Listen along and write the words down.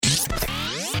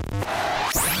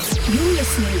You're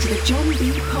listening to the John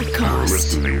B Podcast. You're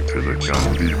listening to the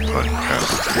John B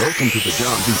Podcast. Welcome to the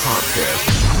John B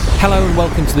Podcast. Hello and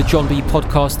welcome to the John B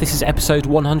Podcast. This is episode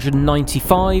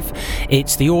 195.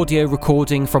 It's the audio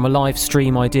recording from a live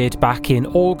stream I did back in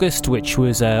August, which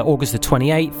was August the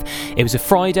 28th. It was a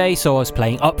Friday, so I was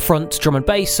playing Upfront drum and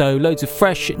bass, so loads of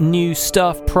fresh new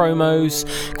stuff, promos,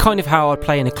 kind of how I'd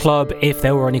play in a club if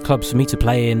there were any clubs for me to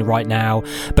play in right now.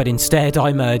 But instead,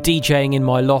 I'm DJing in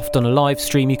my loft on a live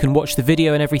stream. You can watch the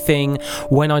video and everything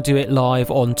when I do it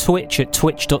live on Twitch at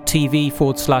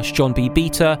twitch.tv/John B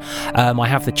Beta. I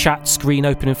have the chat screen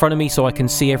open in front of me so I can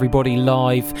see everybody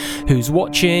live who's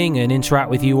watching and interact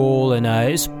with you all, and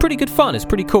it's pretty good fun. It's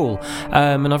pretty cool,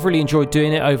 and I've really enjoyed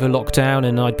doing it over lockdown,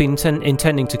 and I'd been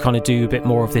intending to kind of do a bit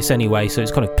more of this anyway, so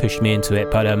it's kind of pushed me into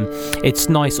it. But it's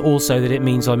nice also that it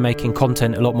means I'm making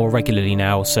content a lot more regularly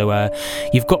now, so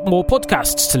you've got more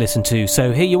podcasts to listen to.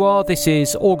 So here you are. This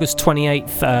is August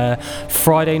 28th,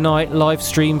 Friday night live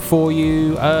stream for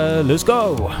you. Let's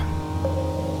go.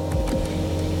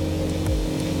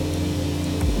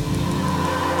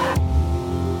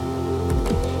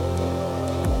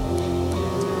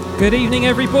 Good evening,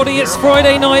 everybody. It's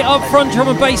Friday night, Upfront drum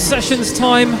and bass sessions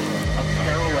time.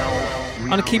 I'm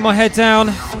going to keep my head down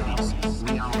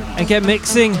and get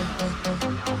mixing.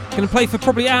 Going to play for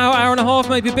probably an hour and a half,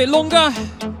 maybe a bit longer.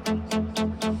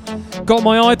 Got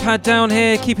my iPad down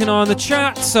here, keeping an eye on the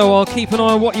chat, so I'll keep an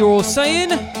eye on what you're all saying.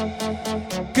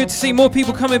 Good to see more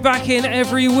people coming back in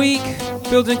every week,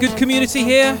 building a good community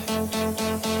here.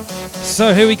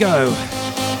 So here we go.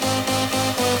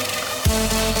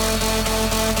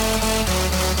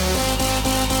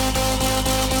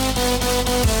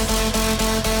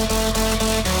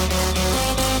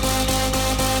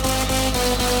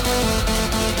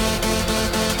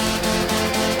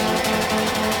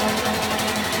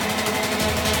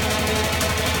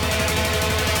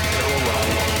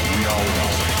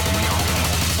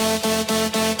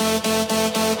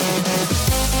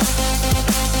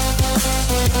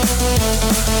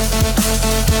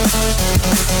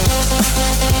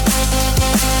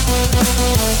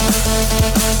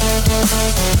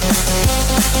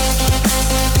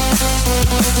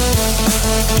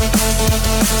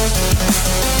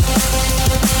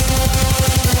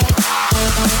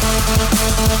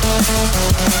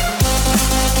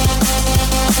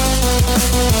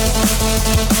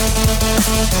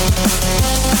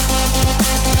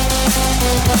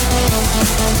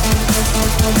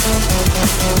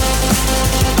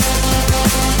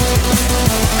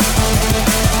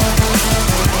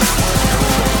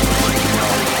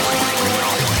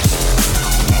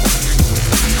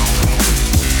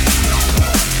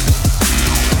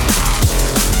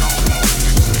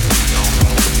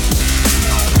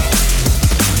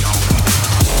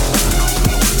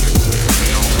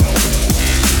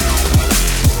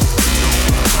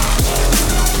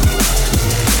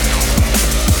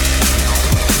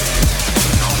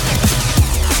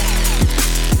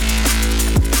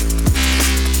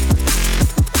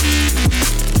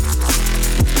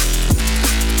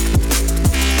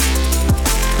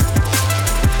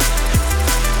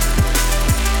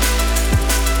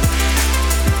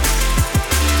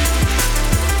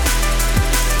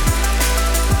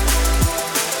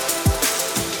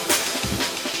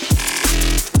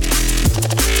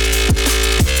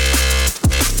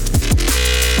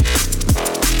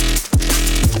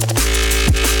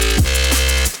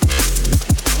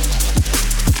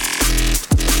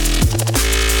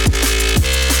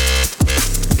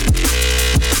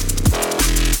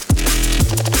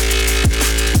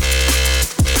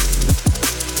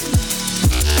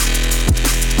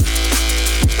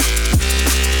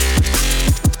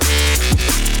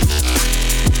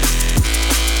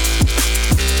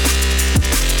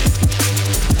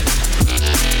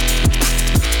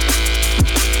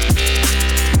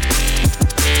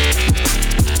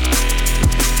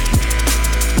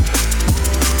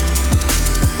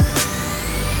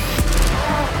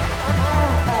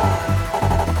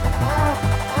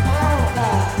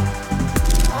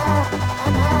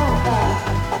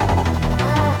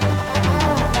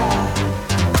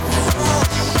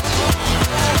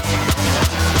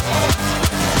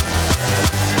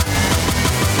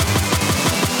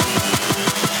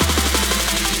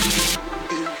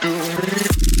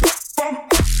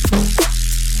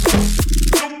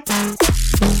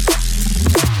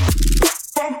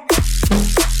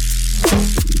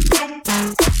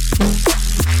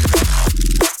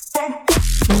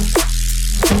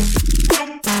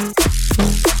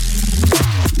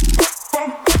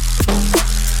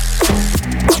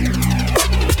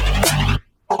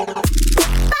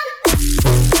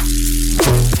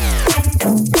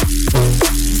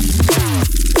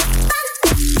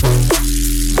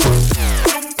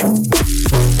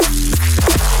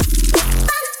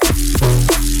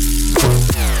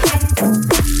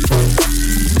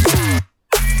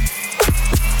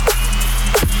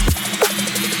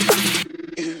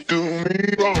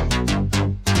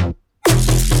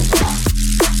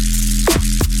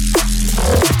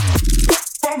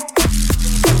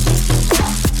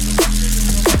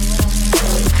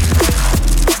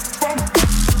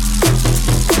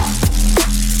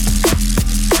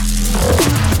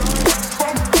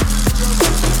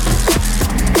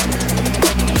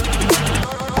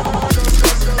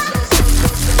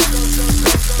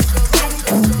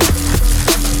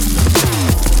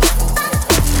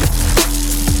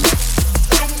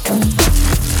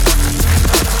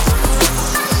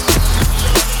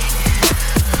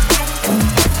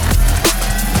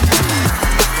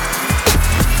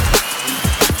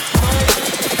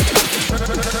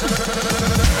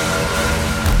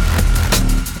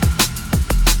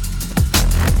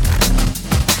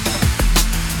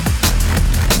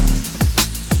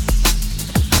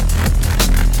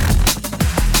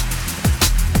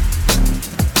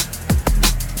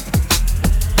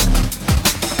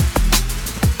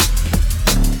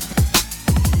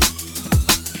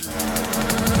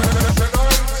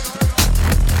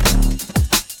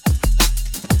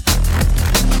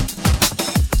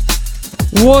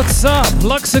 What's up?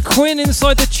 Luxa Quinn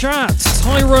inside the chat.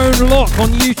 Tyrone Locke on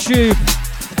YouTube.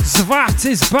 Zvat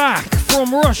is back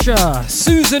from Russia.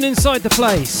 Susan inside the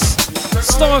place.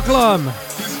 Starglum.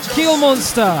 Keel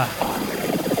Monster.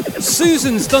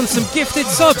 Susan's done some gifted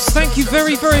subs. Thank you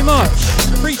very, very much.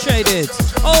 Appreciated.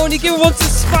 Oh, and you give one to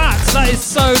Spats. That is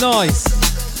so nice.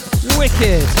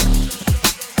 Wicked.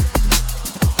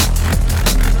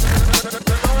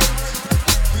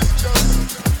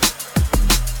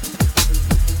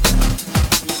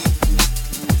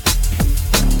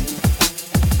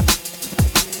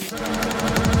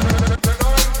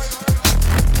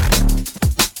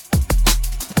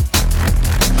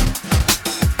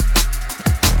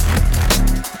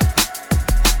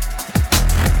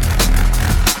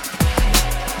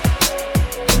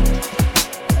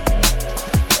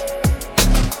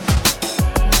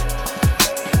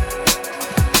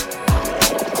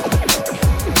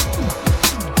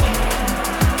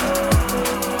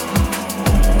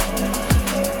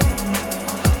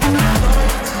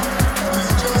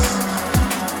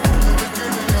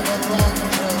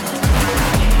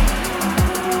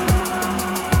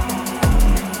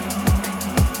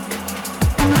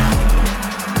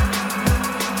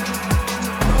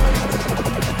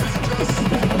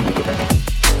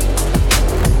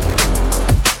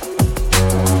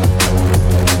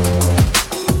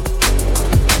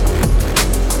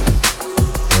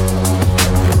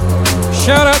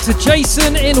 Shout out to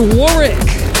Jason in Warwick.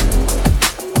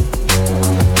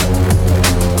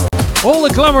 All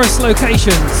the glamorous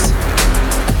locations.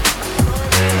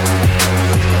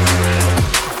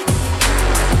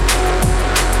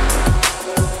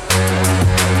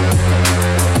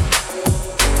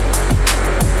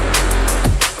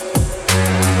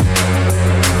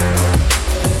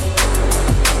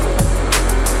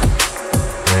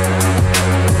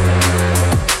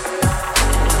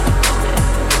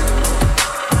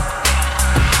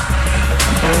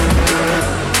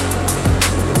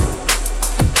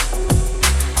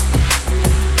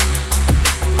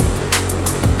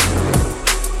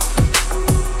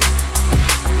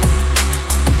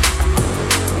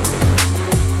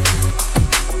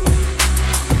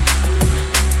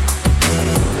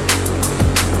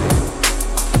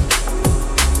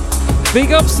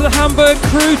 Big ups to the Hamburg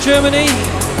crew, Germany.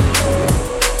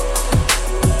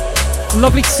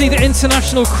 Lovely to see the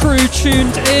international crew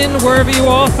tuned in wherever you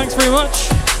are. Thanks very much.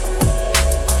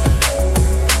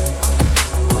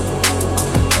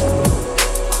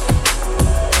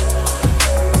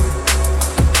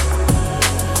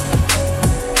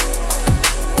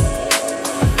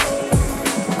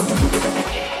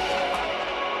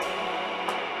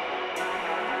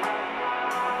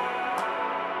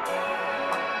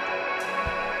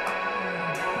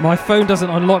 My phone doesn't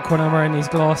unlock when I'm wearing these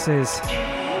glasses.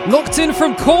 Locked in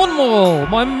from Cornwall,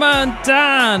 my man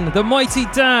Dan, the mighty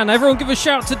Dan. Everyone give a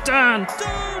shout to Dan.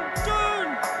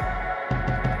 Dan!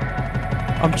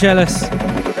 I'm jealous.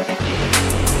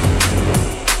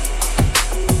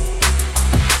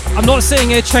 I'm not sitting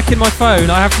here checking my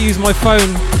phone. I have to use my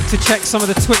phone to check some of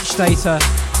the Twitch data.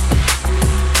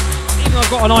 Even though I've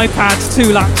got an iPad,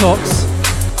 2 laptops.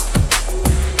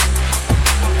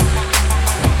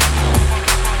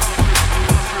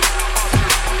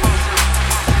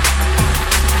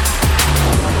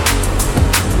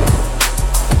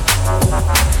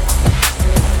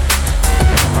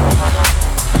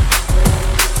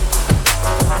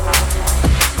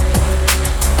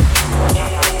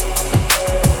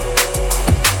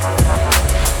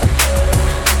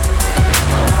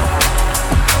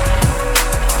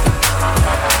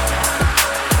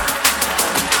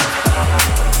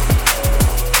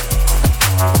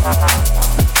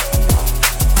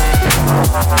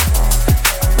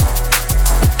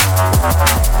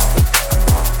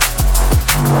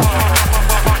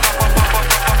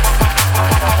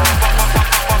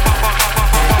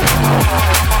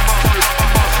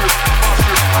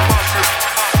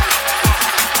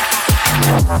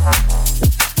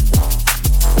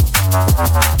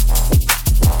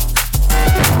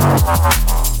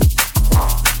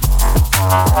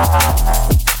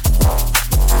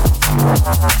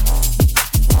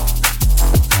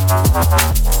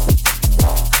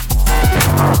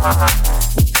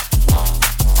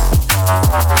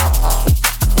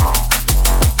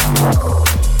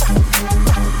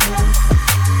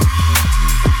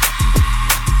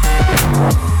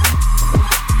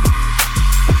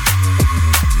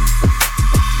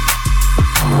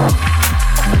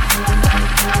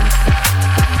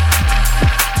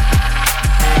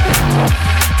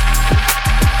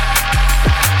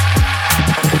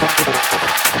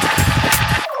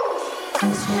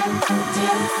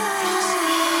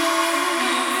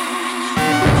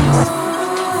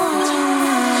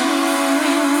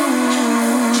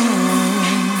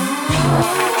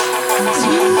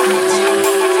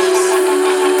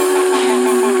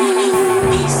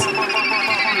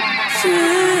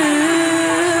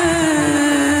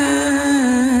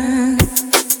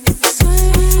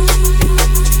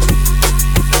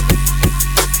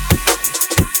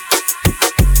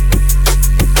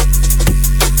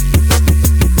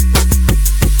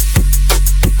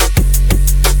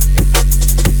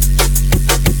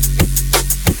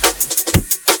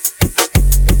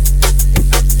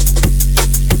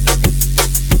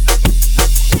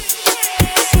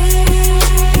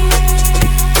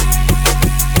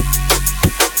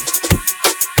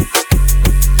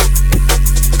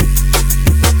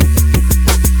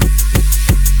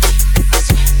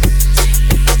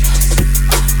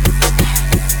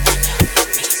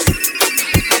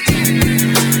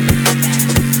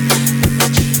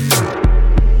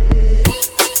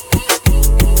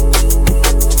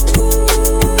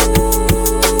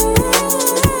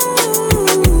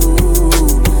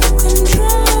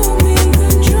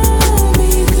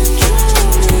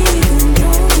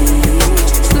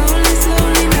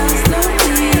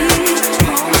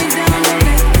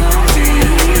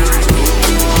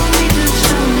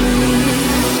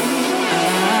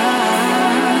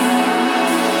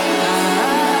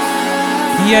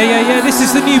 Yeah, this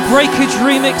is the new Breakage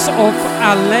remix of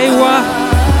Alewa.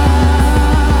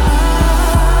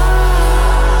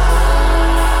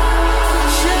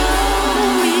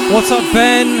 What's up,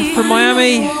 Ben from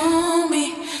Miami?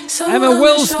 Emma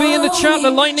Willsby in the chat,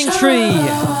 the Lightning Tree.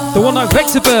 The One Night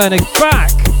Vector Burn is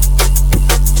back.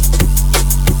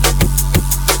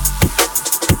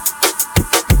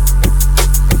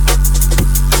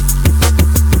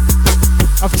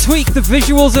 I've tweaked the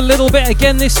visuals a little bit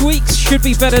again this week. Should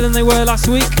be better than they were last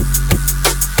week.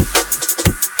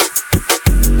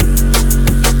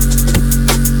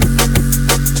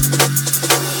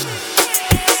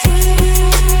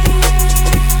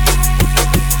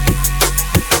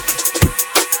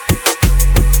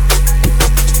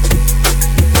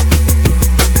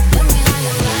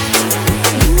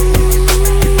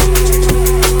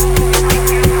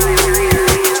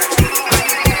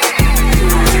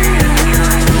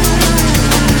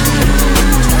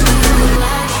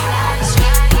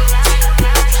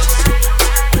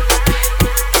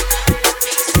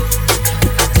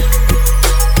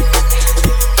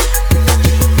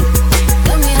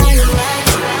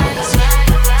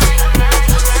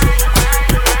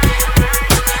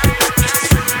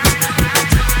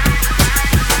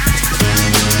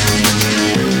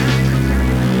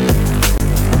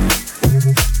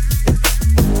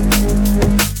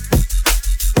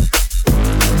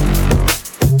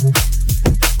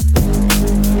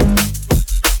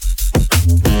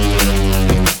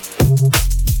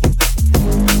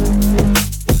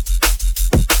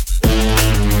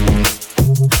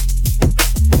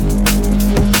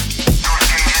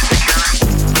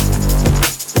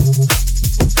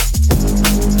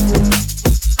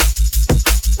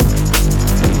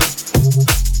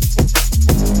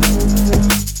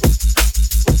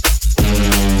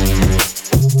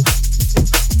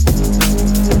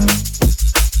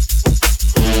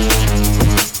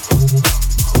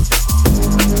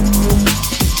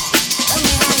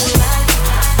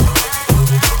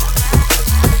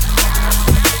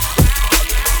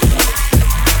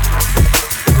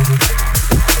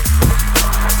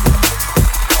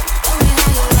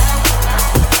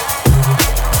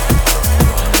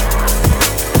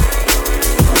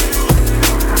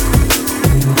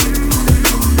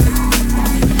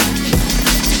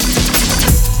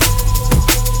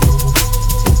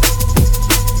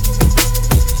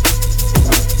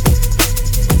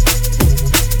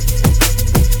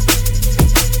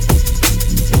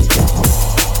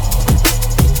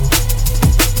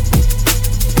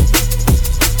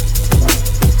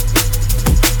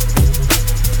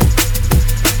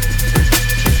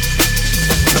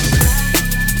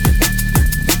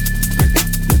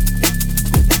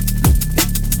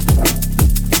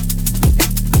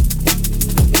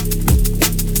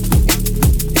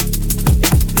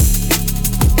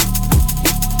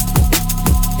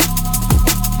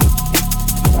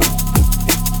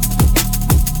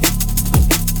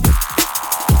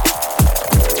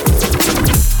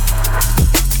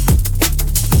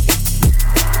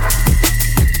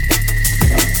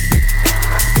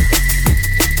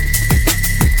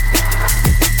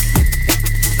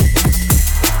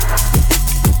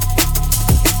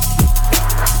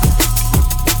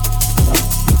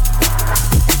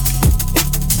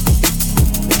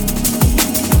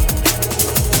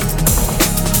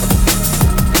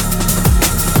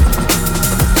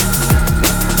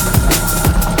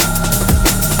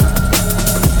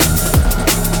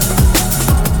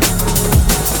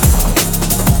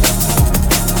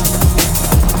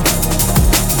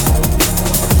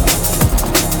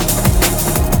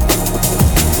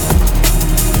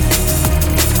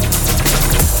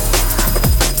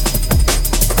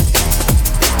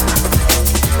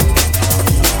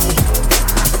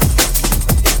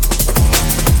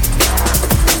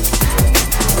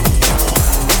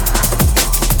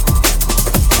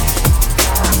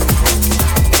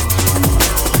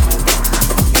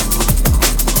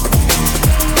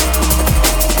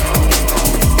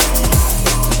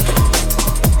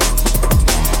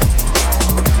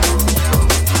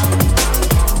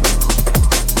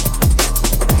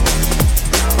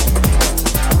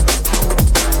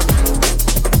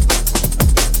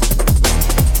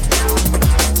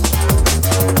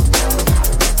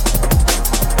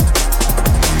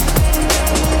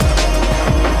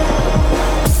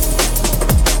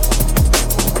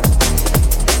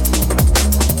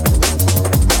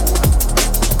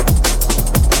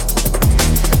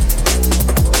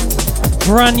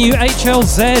 brand new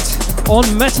HLZ on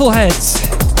Metalheads.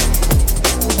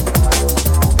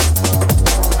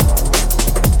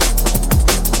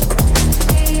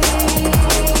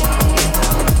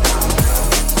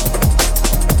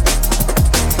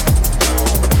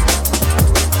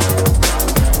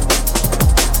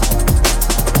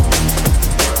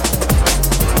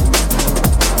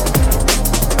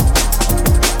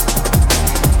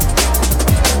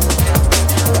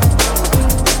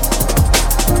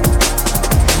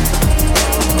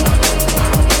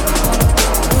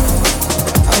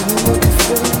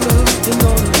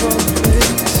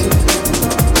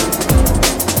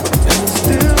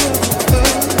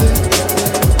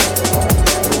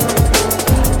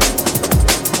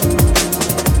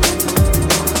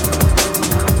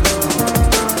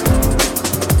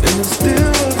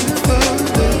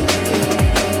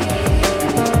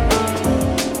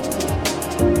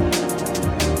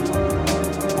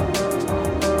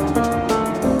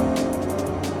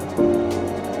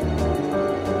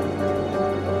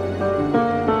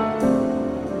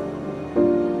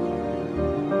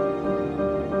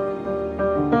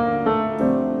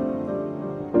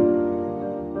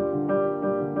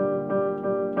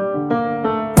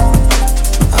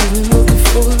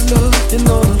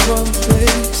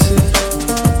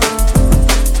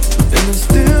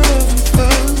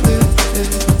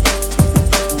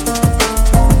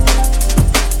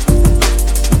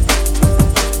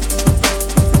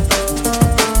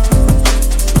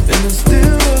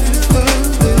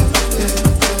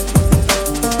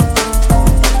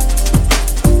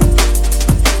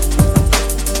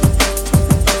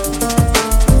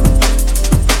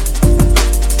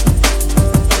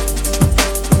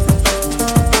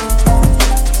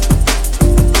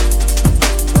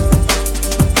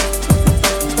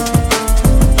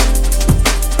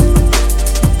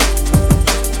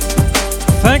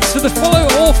 Thanks for the follow,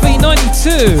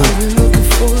 Orphe92.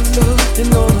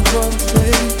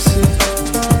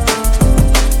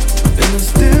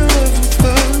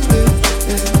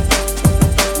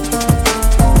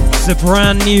 This is a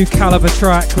brand new Calibre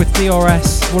track with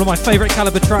DRS. One of my favourite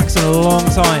Calibre tracks in a long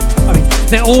time. I mean,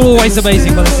 they're all always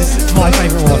amazing, but this is my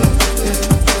favourite one.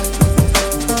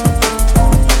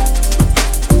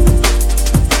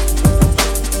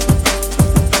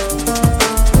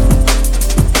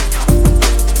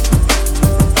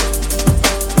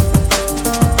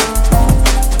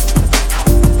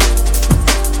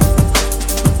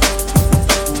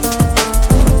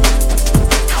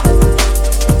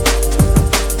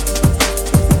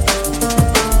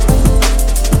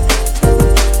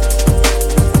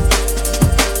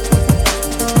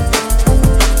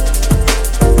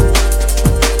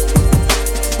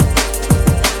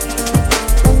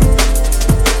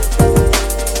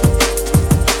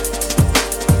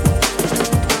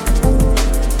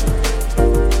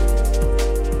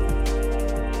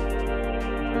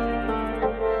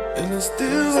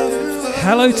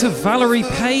 Hello to Valerie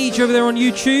Page over there on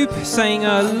YouTube, saying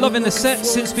loving the set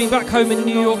since being back home in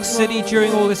New York City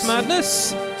during all this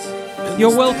madness.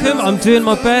 You're welcome, I'm doing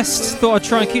my best. Thought I'd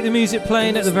try and keep the music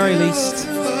playing at the very least.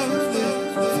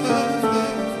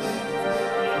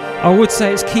 I would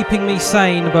say it's keeping me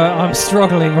sane, but I'm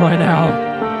struggling right now.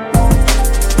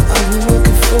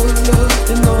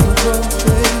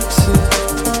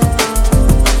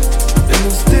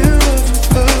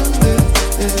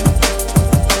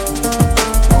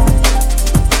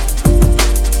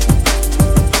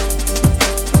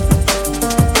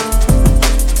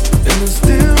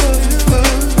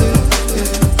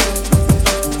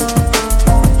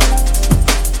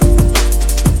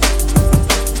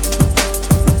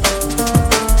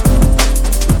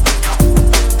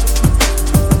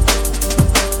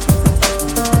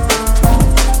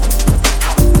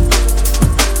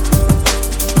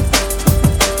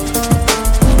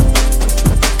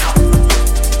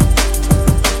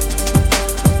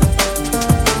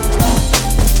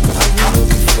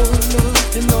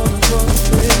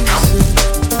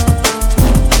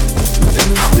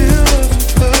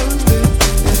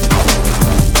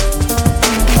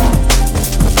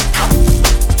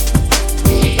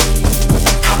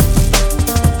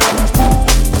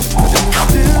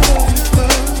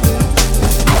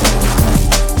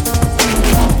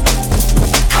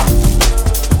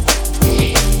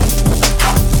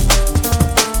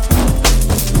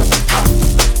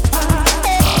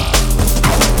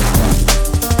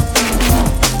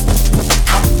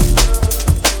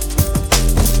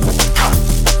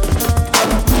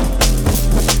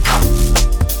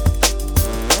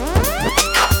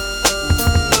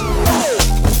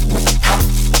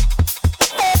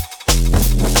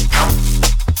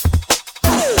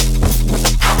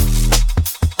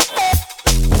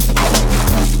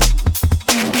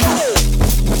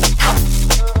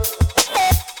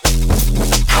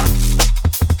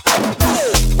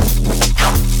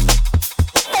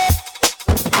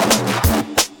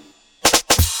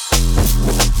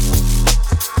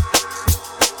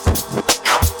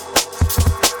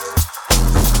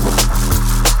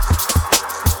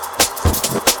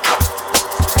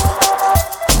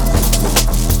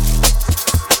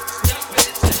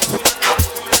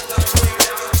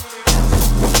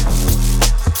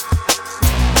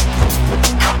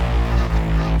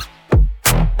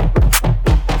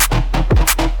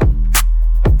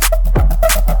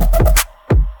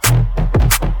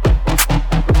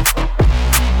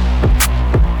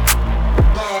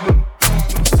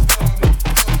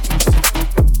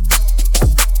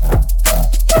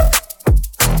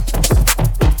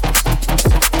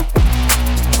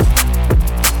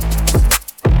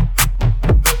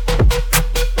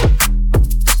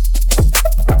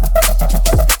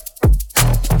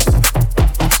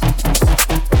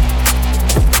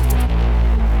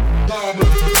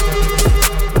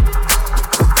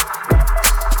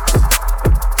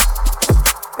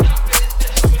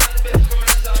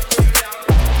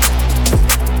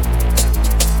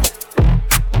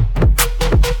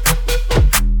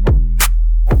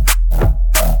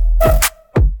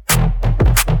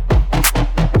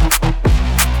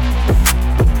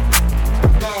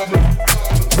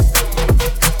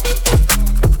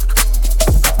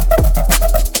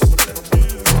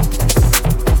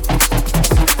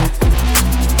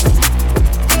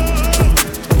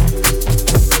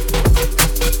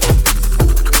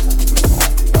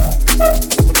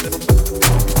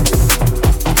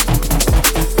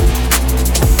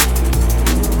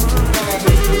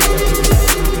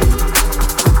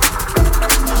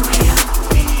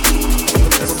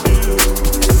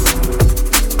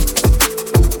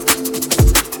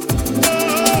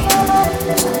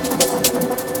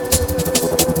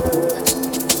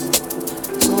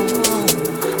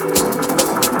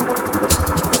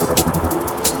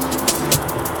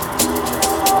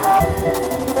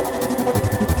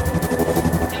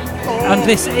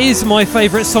 this is my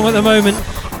favourite song at the moment.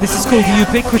 This is called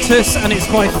Ubiquitous, and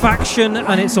it's by Faction,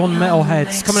 and it's on Metalhead.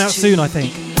 It's coming out soon, I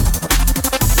think.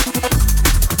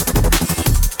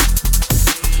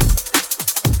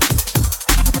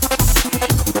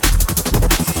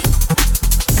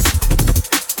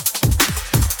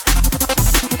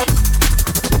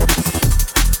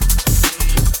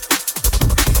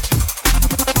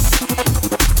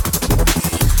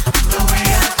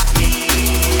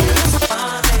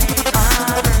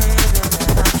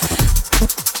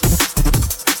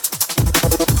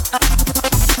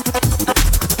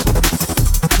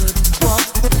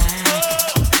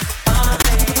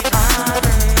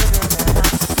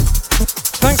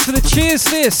 Cheers,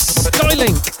 this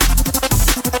Skylink.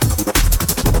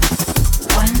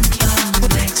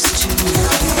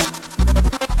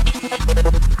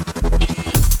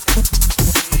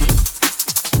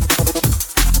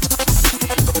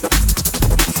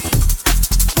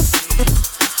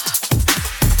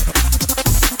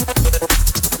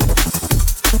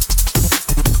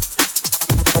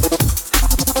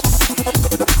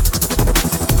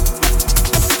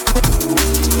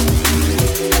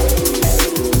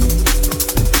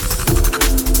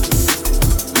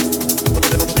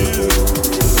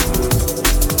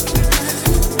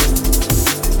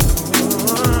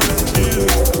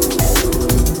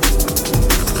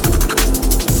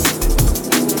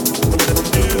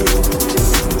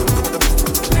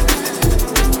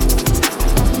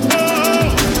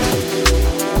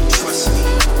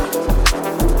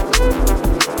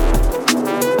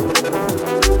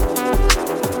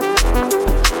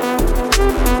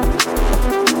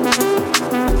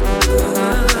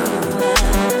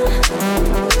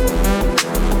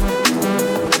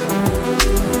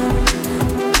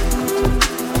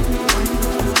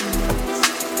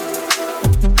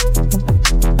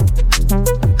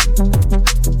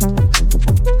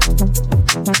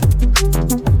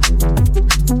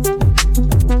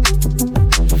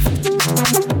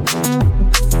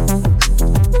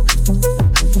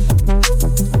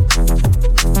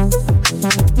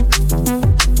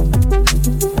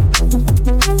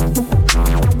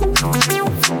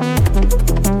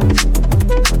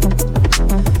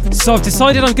 So I've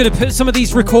decided I'm going to put some of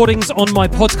these recordings on my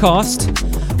podcast,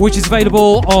 which is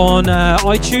available on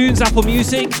iTunes, Apple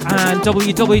Music, and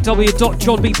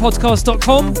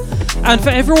www.johnbpodcast.com. And for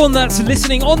everyone that's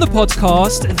listening on the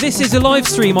podcast, this is a live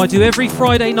stream I do every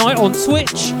Friday night on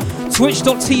Twitch,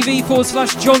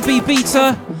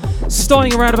 twitch.tv/JohnBBeta,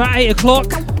 starting around about 8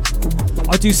 o'clock.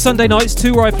 I do Sunday nights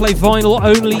too, where I play vinyl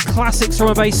only, classics from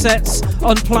my bass sets,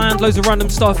 unplanned, loads of random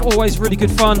stuff, always really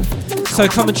good fun. So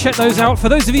come and check those out. For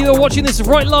those of you that are watching this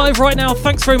right live right now,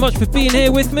 thanks very much for being here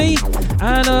with me,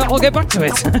 and I'll get back to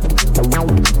it.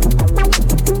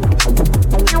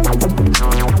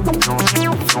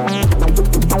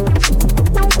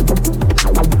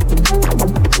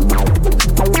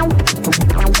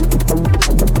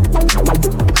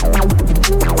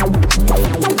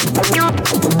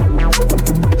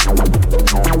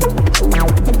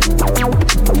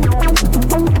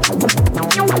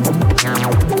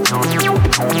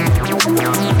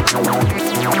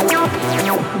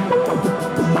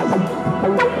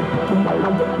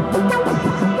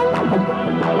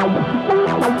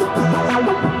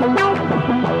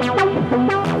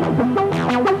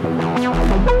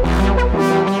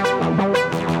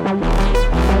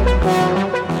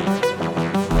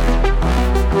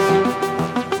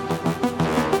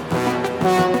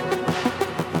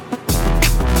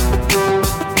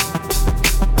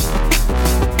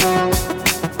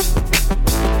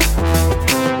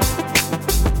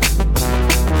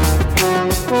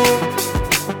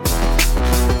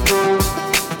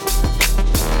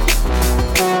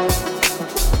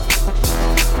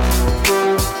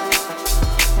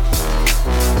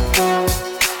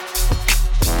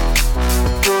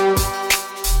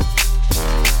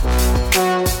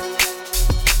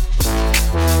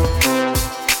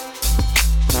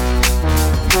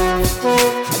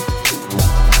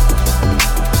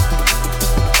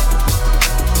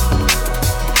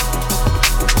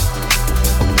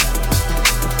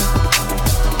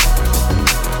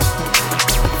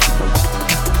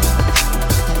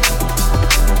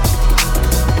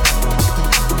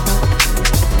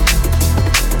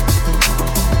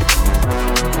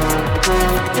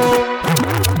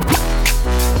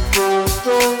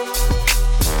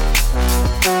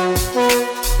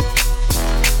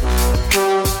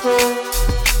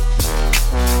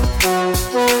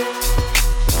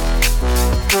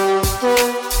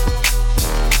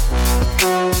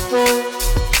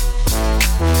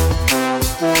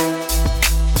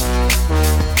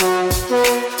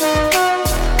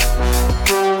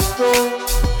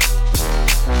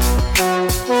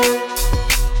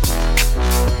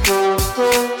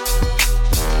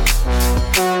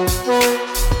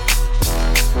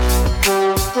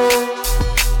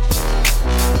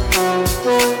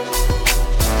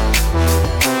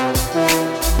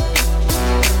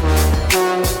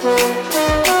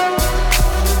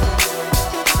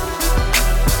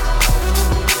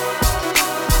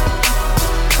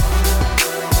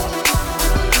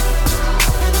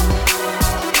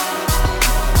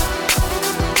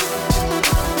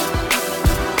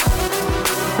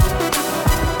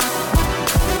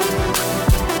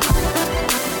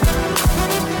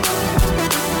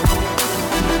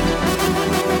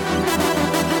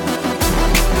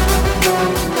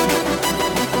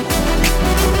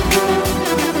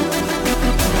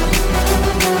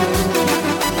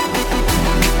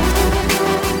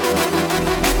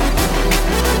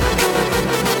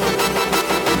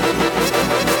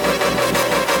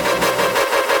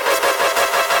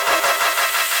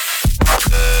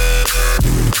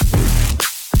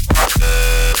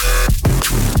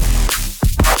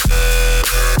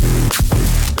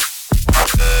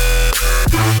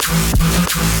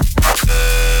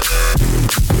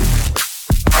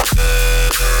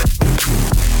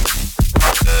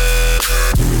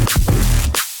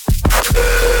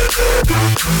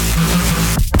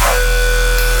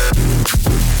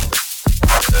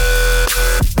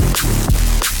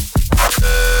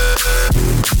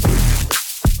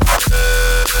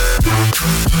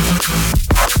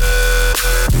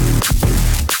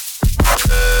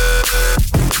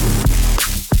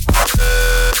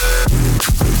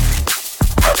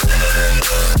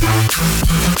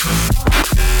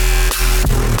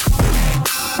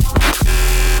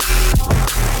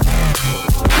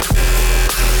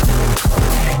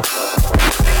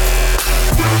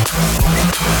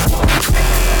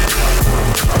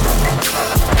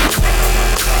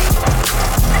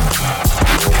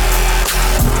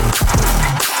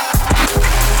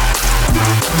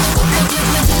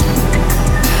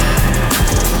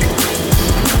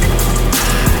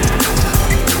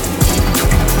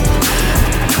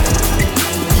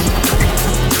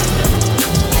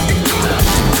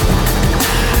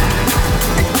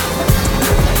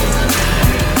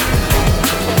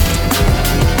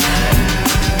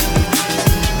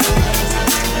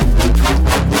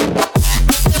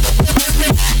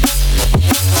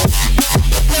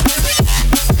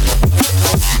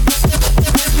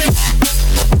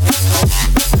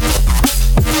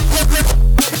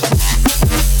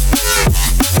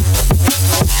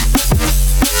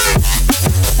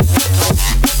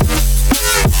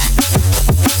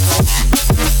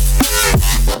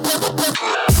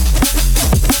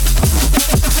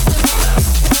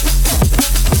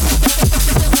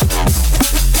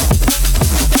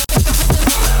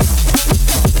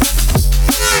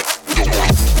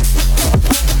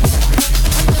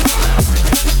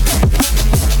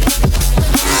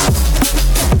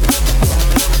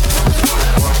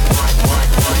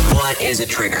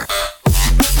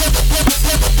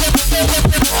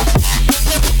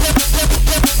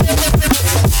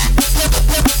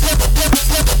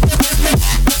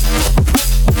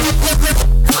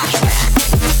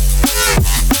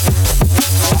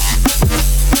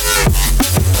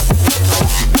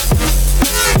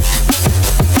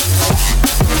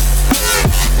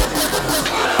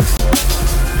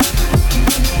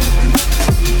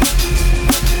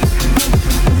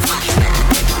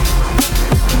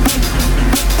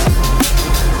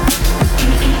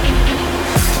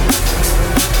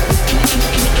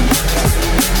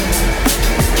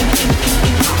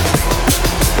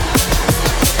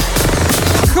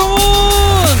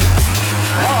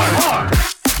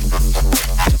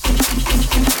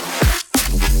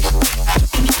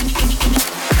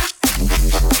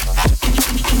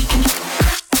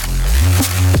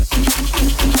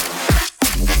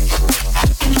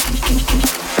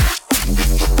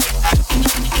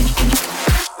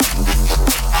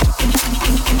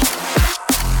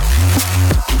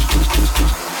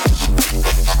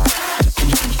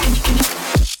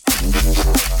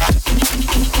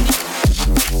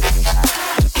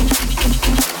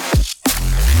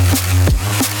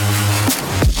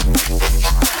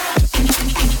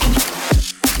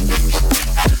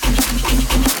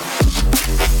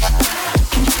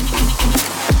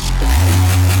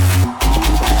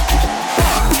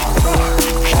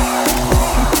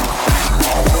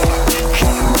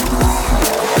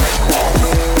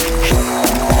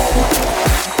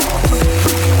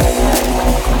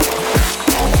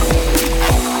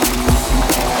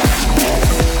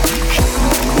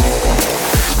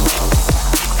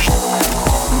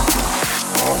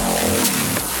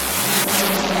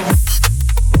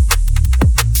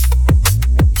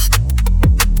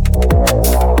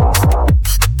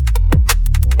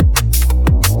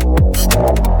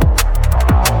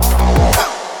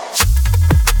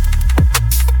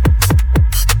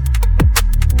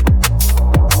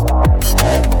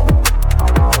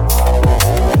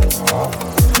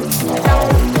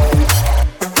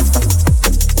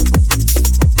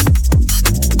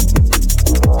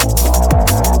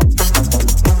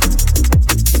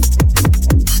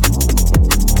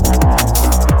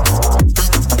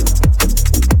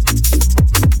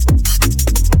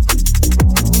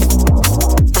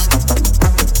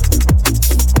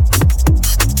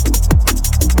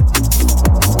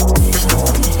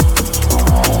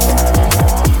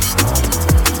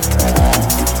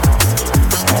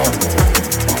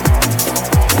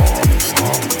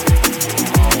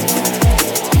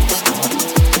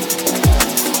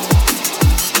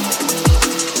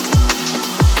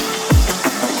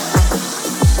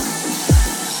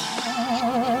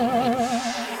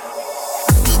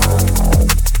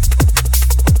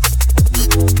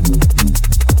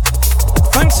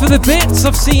 for the bits.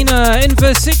 I've seen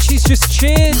Inversitchi's just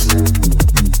cheered.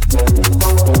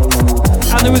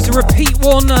 And there was a repeat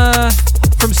one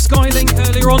from Skylink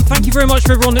earlier on. Thank you very much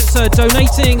for everyone that's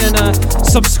donating and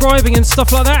subscribing and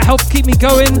stuff like that. Help keep me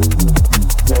going.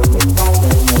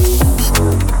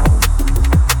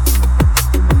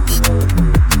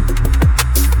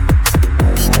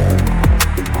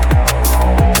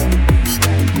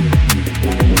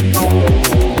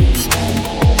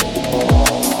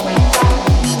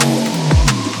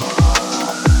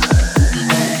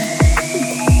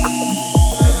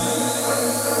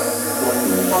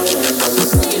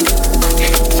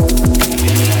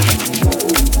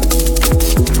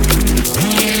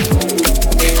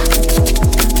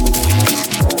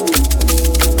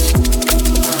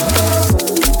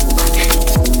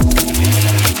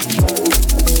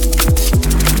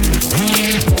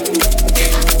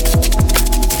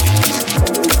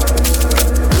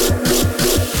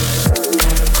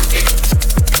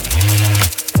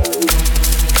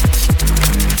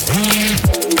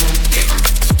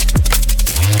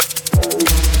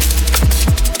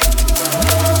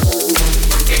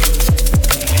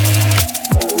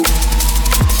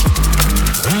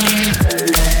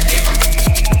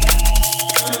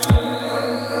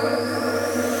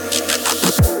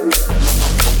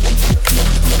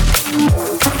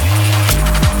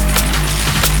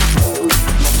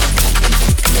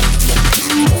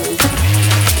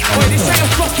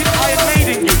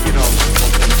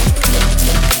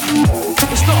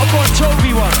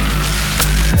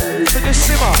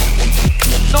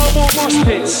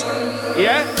 pits.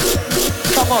 Yeah?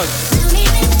 Come on.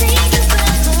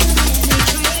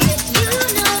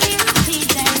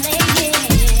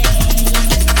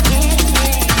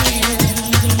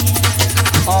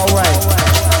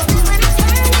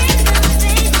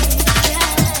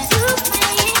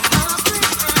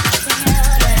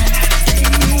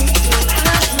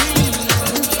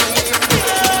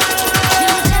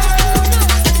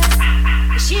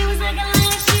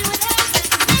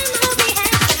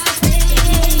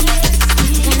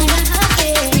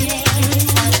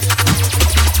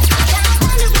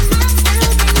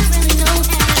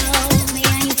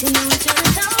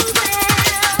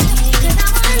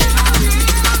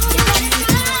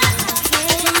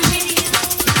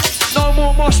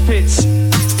 Pits.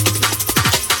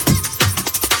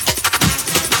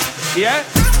 Yeah?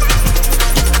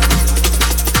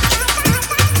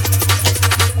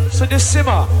 So just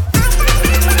simmer.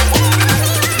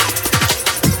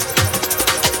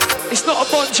 It's not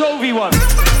a Bon Jovi one.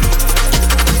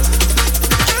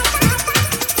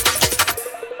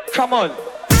 Come on.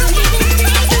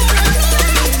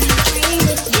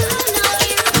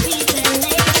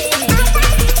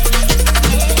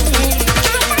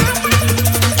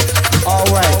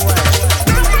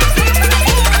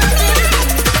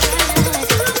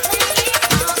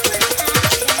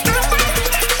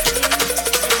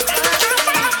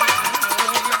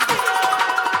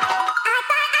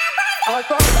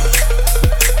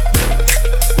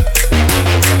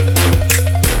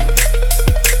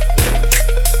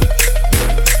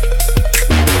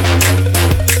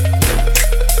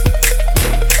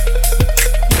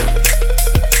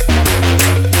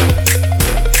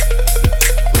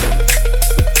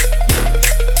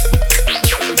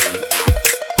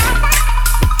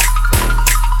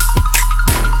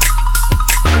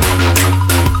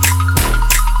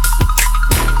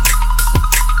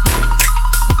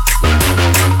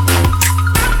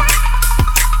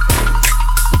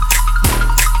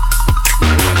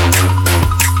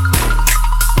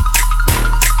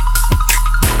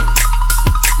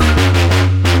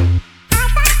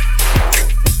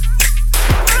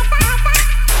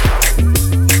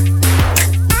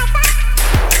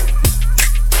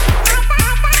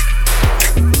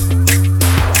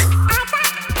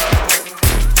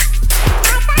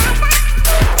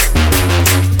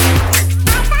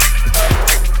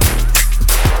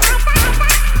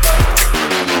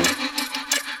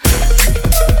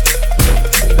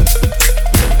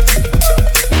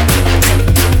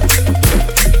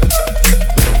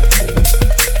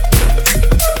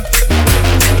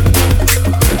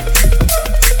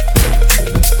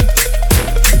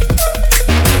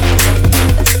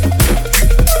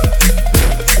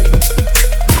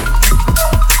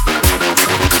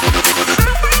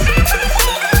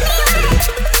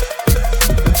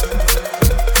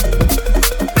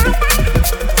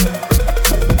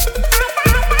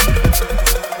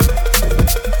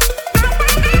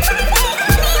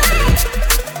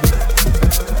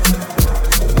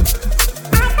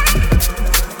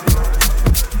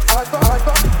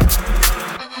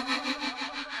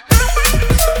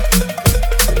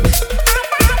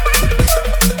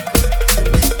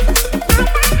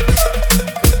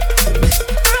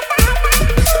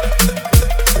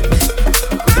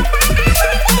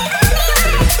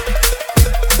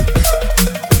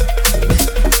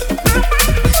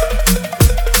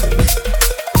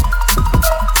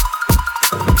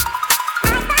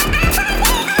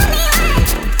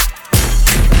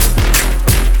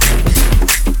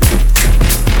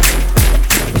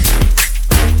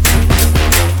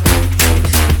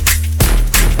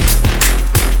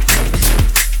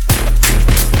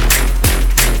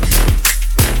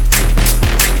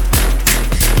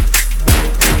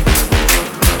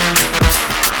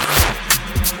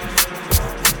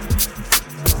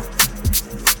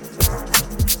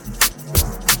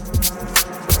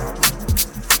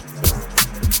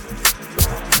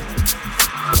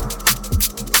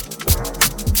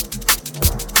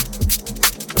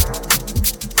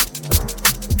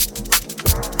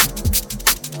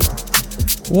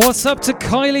 What's up to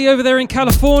Kylie over there in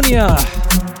California?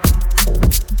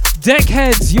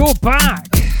 Deckheads, you're back.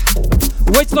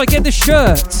 Where did I get the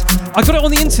shirt? I got it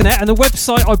on the internet and the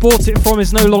website I bought it from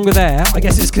is no longer there. I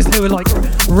guess it's because they were like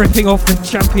ripping off the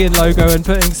Champion logo and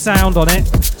putting sound on it.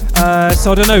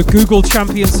 So I don't know, Google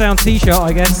Champion Sound t-shirt,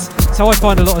 I guess. That's how I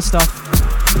find a lot of stuff.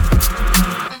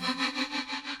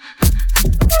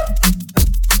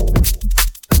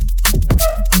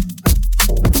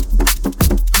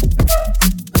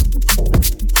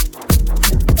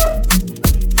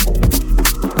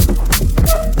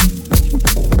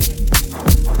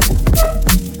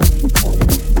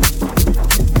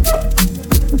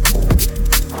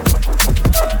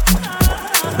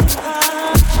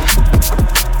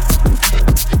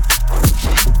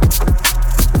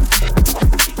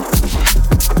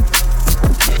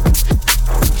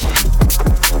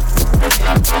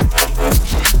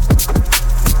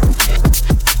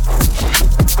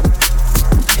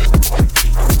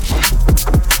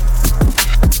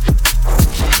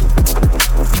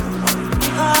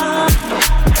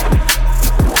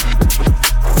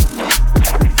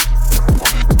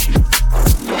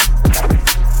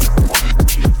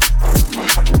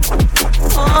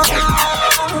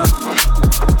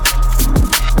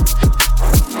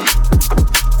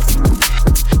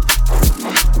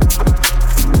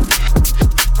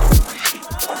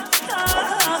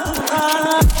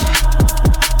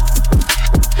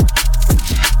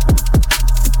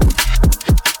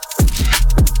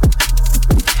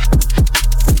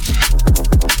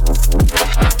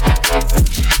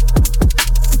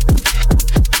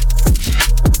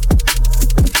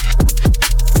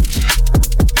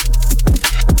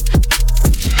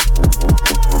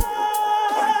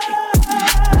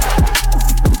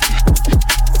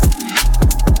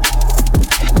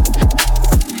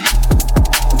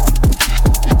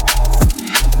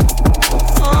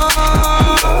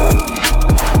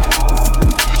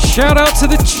 out to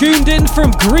the tuned in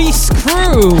from Greece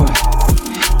crew.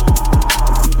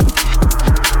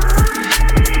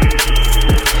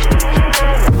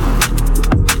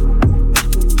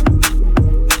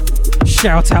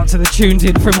 Shout out to the tuned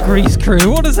in from Greece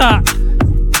crew. What is that?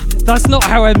 That's not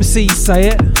how MCs say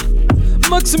it.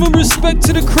 Maximum respect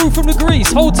to the crew from the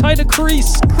Greece. Hold tight the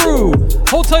Greece crew.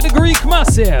 Hold tight the Greek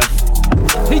massive.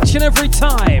 Each and every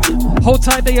time. Hold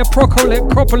tight the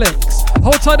Acropolix.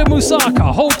 Hold tight the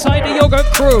Musaka. Hold tight the Yogurt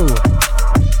crew.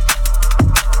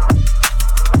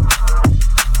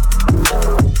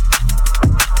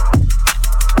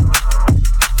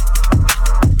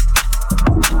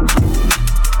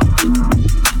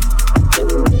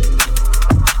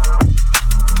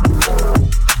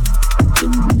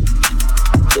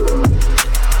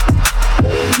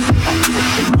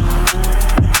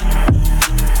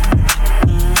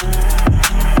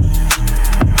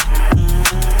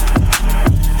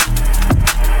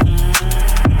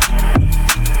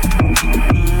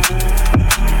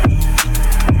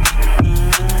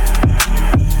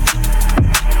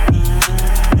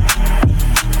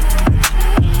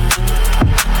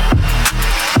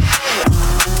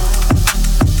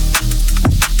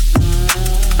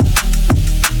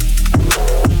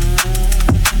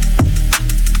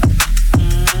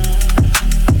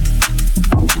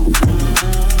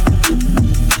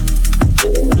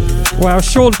 Wow,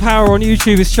 Sean Power on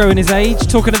YouTube is showing his age,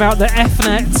 talking about the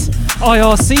FNet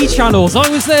IRC channels. I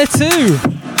was there too.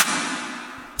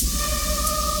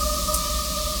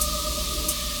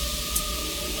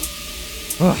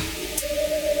 Ugh.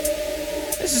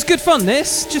 This is good fun,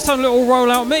 this. Just having a little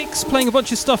rollout mix, playing a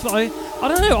bunch of stuff that I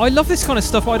don't know, I love this kind of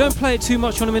stuff, but I don't play it too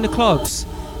much when I'm in the clubs.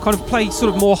 Kind of play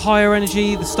sort of more higher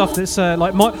energy, the stuff that's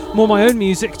like more my own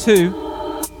music too.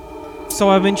 So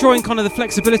I'm enjoying kind of the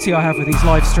flexibility I have with these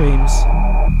live streams.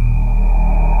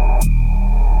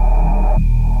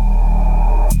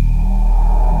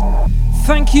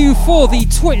 Thank you for the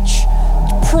Twitch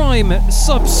Prime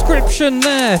subscription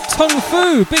there. Tung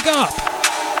Fu, big up.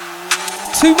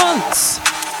 2 months.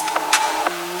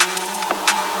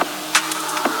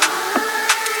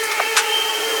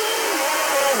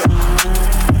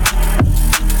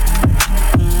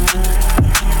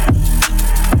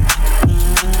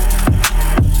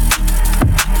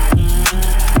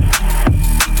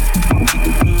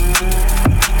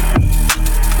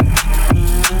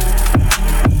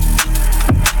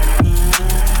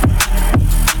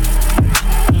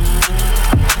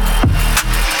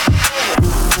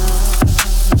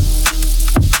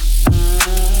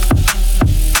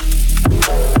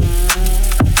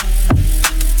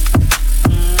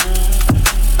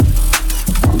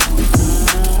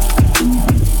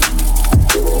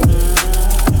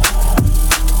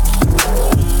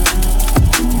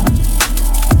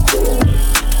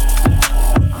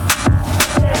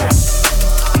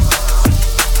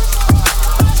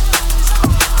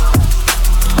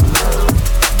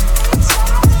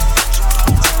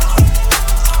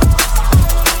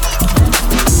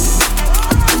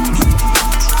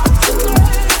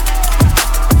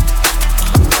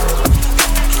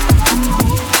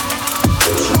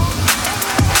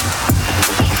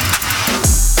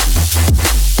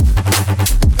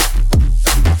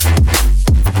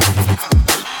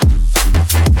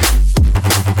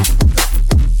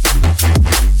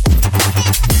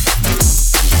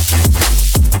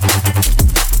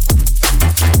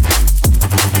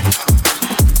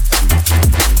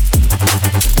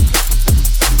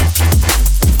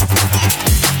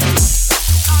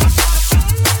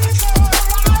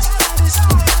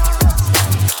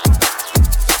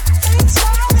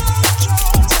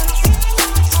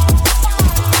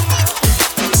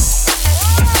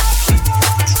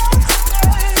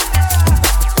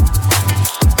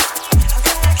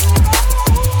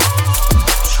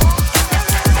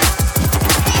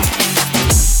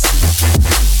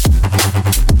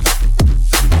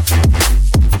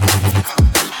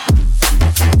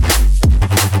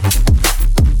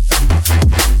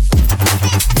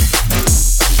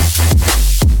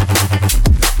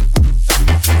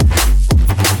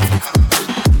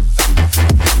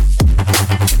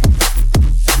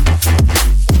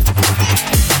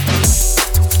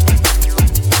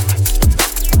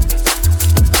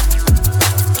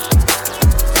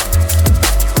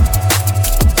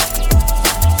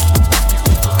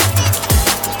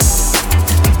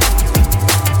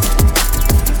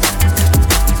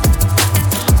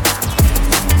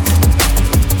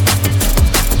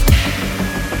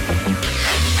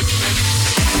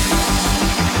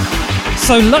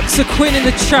 So Luxa Quinn in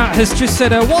the chat has just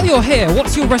said, while you're here,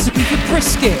 what's your recipe for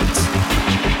brisket?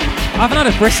 I haven't had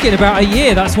a brisket in about a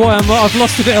year, that's why I've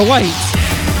lost a bit of weight.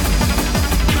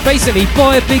 Basically,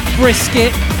 buy a big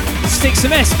brisket, stick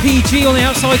some SPG on the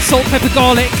outside, salt, pepper,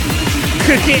 garlic,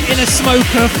 cook it in a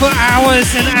smoker for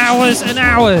hours and hours and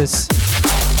hours.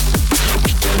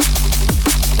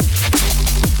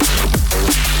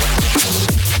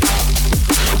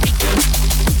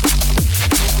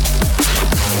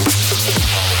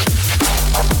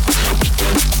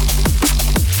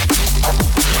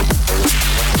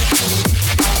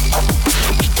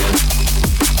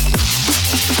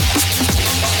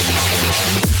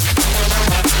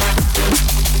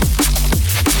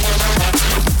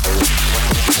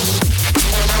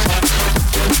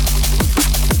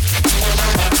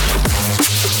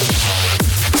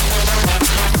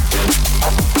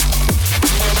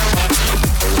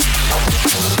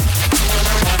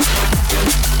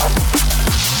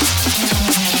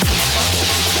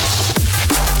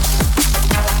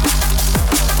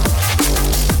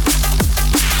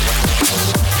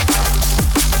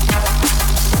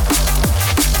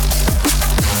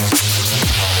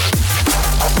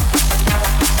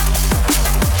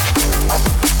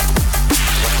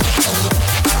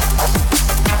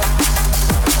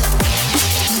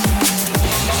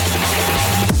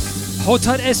 Hold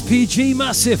tight SPG,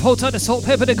 massive. Hold tight the salt,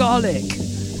 pepper, the garlic.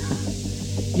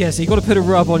 Yeah, so you got to put a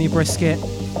rub on your brisket.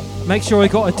 Make sure you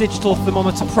got a digital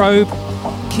thermometer probe.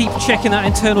 Keep checking that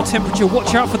internal temperature.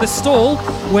 Watch out for the stall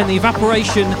when the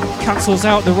evaporation cancels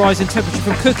out the rise in temperature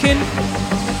from cooking.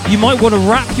 You might want to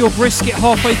wrap your brisket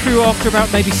halfway through after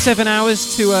about maybe 7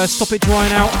 hours to stop it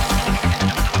drying out.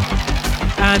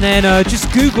 And then just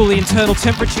Google the internal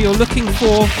temperature you're looking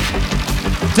for.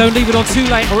 Don't leave it on too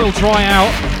late or it'll dry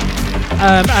out.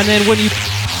 And then when you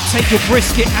take your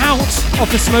brisket out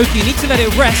of the smoker, you need to let it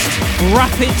rest,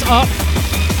 wrap it up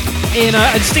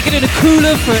and stick it in a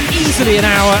cooler for easily an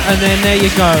hour, and then there you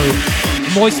go.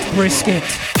 Moist brisket.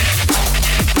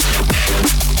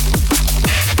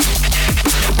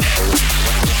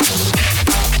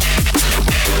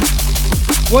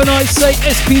 When I say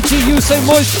SPG, you say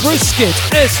moist brisket.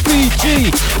 SPG.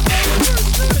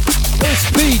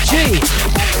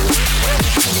 SPG.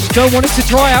 Don't want it to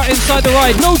dry out inside the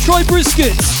ride. No dry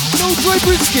briskets. No dry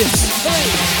briskets.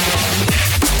 Hey.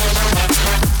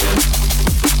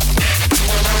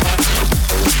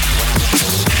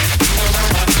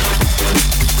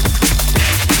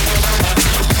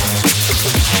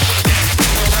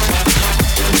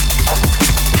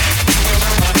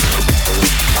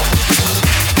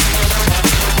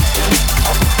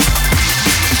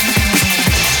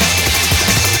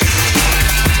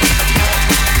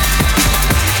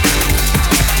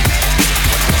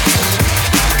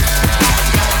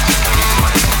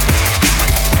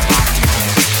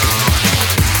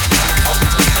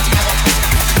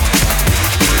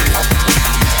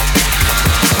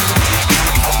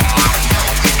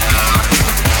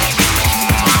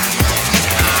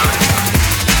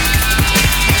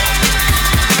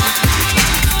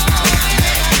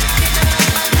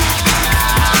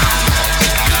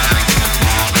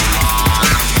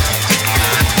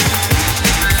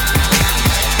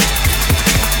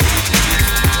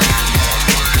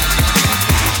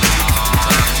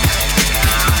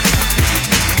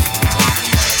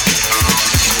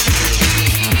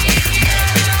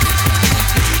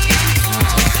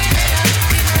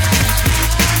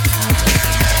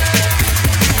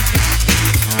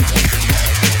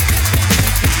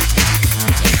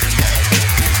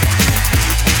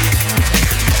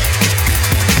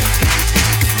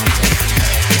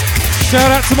 Shout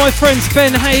out to my friends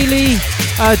Ben Haley,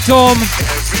 Dom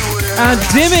and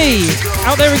Dimmy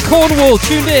out there in Cornwall,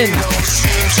 tuned in.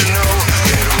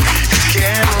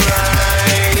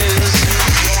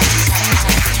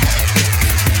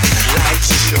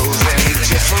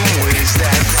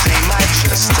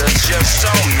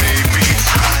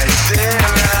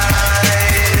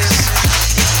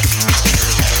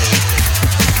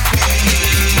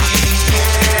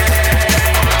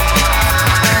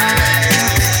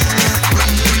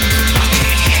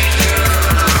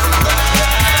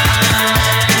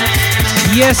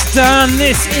 Yes, Dan,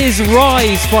 this is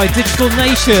Rise by Digital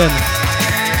Nation.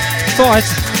 Thought I'd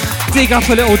dig up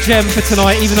a little gem for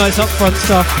tonight, even though it's upfront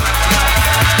stuff.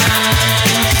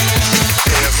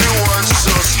 Everyone's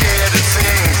so scared to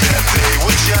think that they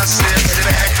would just sit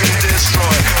back and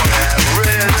destroy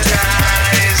paradise.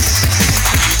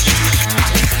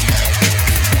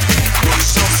 We're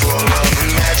so full of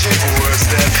magic words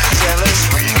that tell us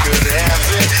we could have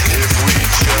it if we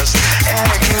just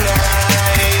agonize.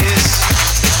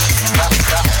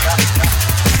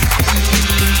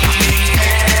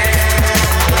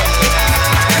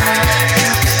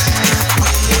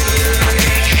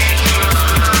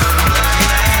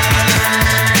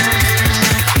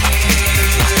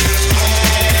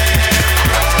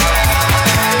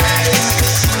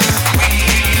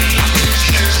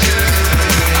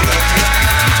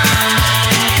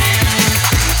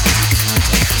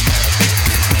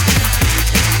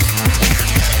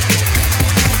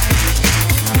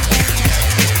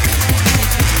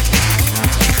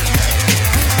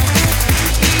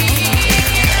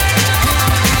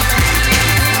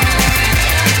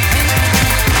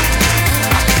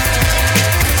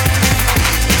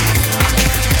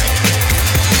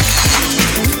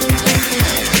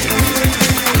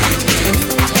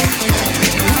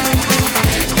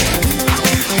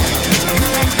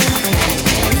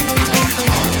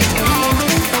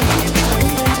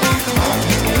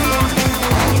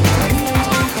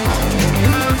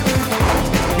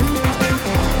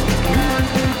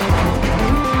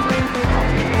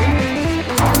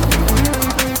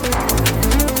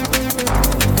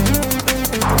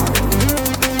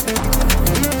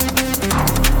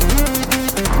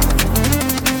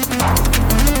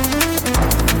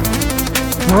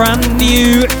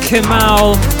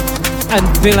 Kemal and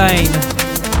Bilane.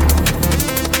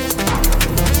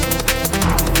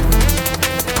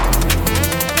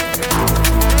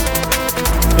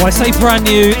 Well, I say brand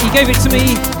new. He gave it to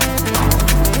me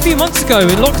a few months ago in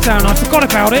lockdown. I forgot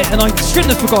about it, and I shouldn't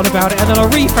have forgotten about it. And then I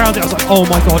re-found it. I was like, oh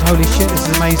my god, holy shit, this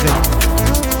is amazing.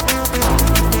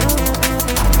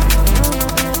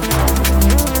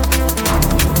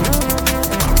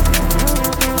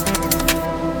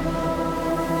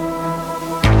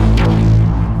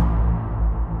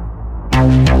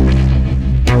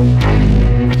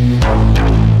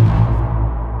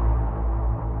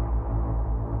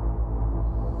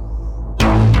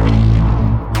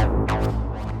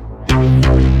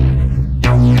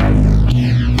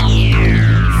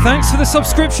 Thanks for the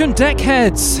subscription,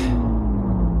 deckheads.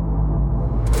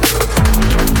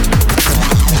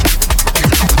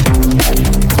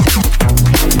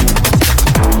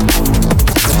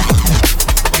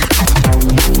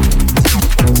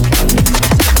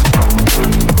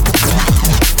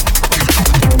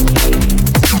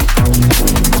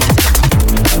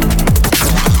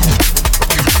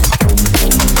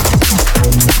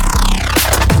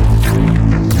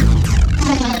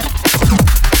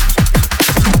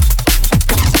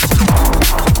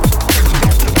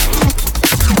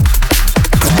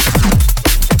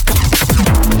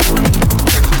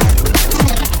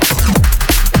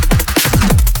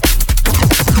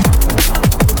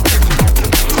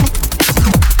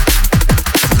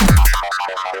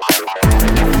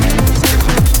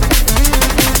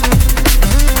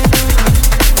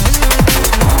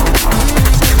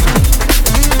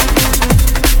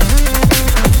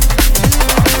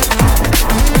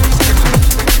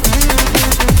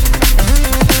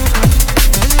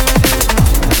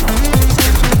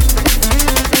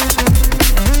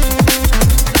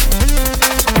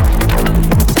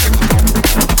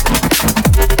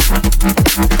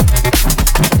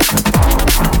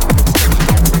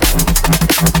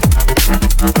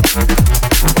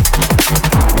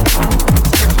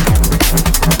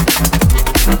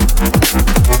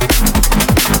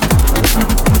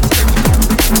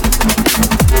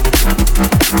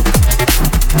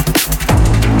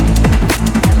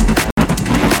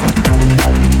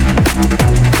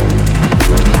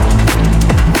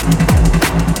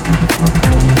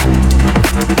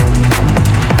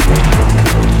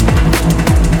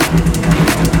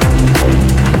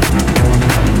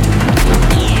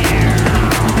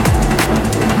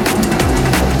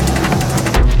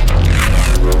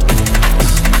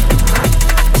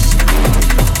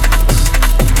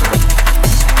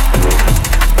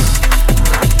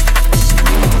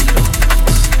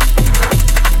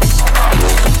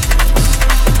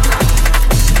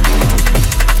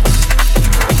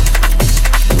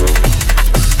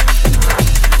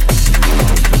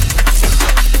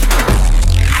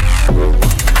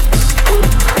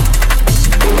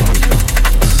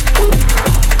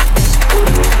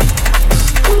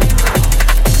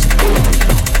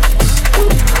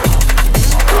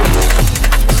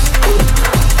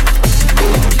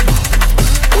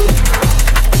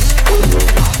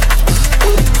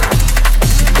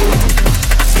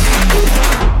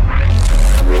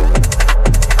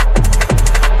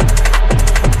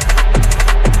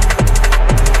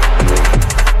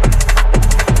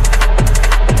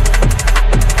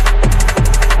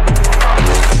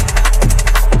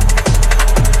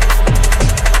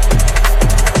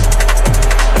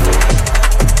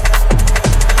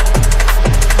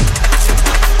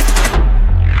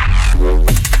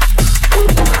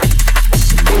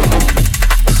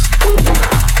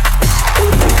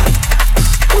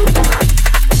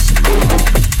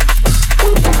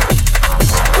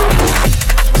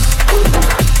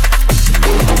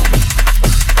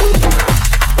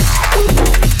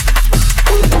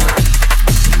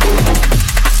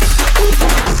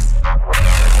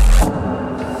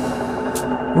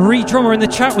 Drummer in the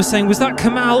chat was saying, was that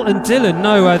Kemal and Dylan?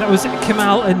 No, that was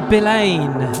Kemal and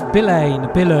Bilane.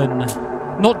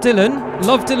 Not Dylan.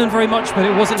 Love Dylan very much, but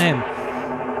it wasn't him.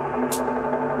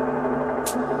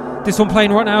 This one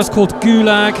playing right now is called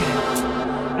Gulag,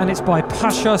 and it's by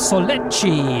Pasha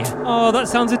Solecci. Oh, that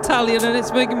sounds Italian, and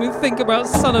it's making me think about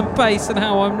Sun and Bass and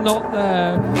how I'm not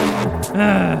there.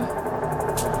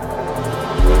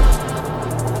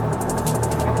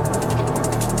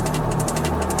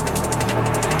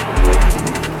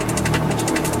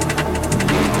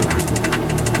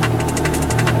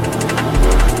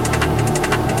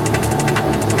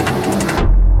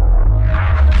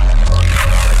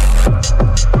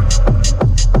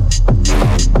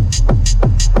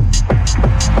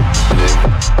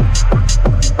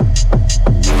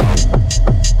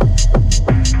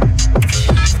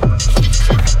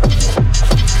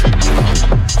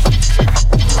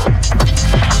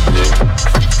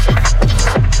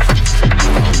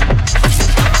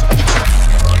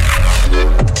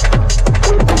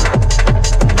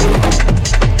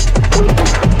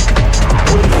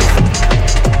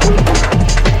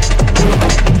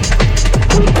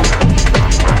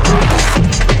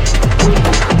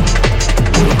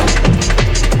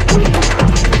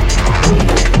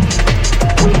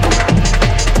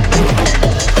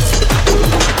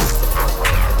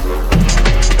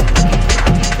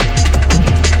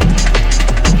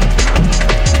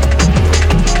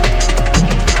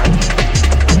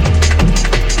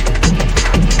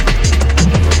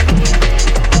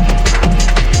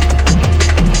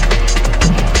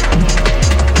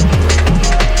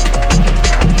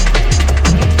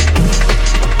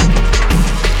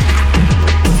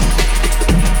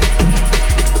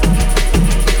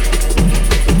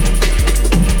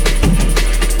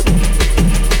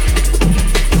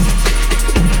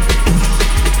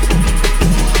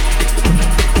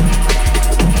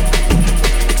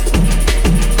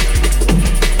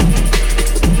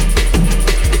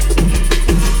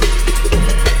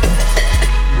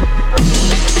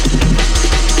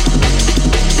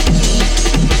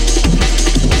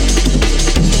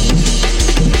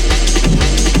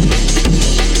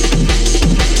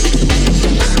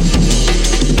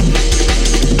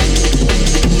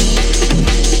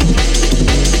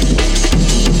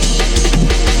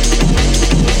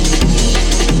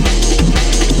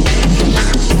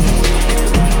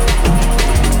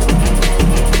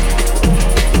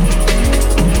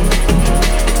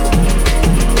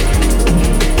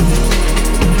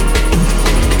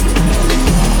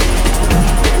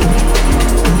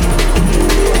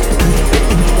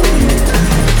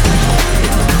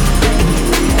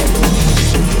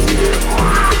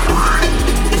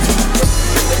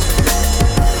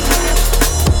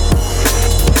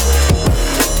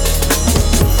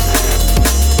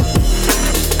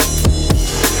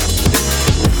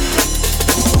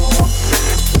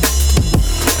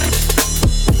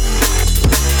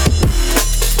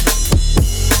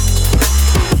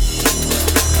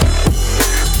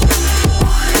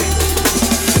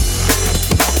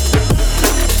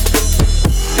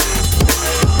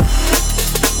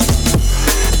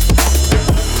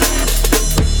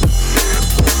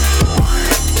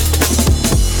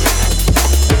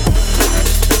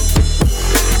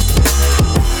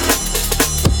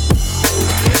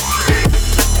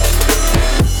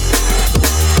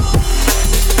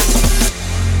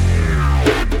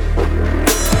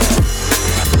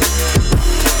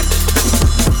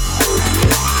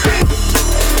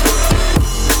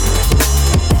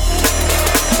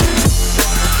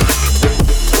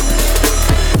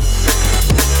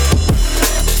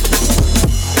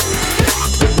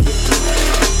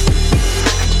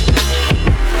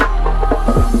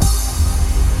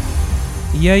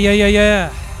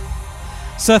 Yeah.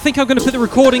 So I think I'm going to put the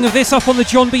recording of this up on the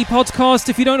John B podcast.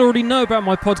 If you don't already know about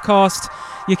my podcast,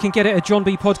 you can get it at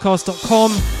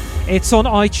johnbpodcast.com. It's on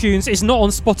iTunes. It's not on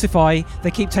Spotify.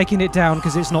 They keep taking it down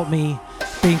because it's not me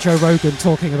being Joe Rogan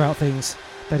talking about things.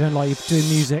 They don't like you doing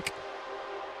music.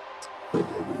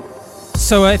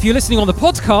 So if you're listening on the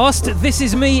podcast, this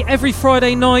is me every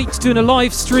Friday night doing a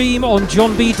live stream on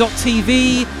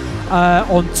johnb.tv,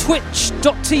 on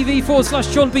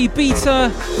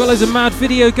twitch.tv/johnbbeta. Got loads of mad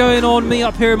video going on. Me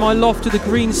up here in my loft with a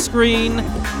green screen,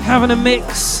 having a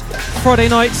mix Friday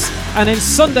nights. And then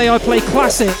Sunday I play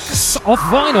classics off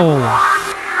vinyl.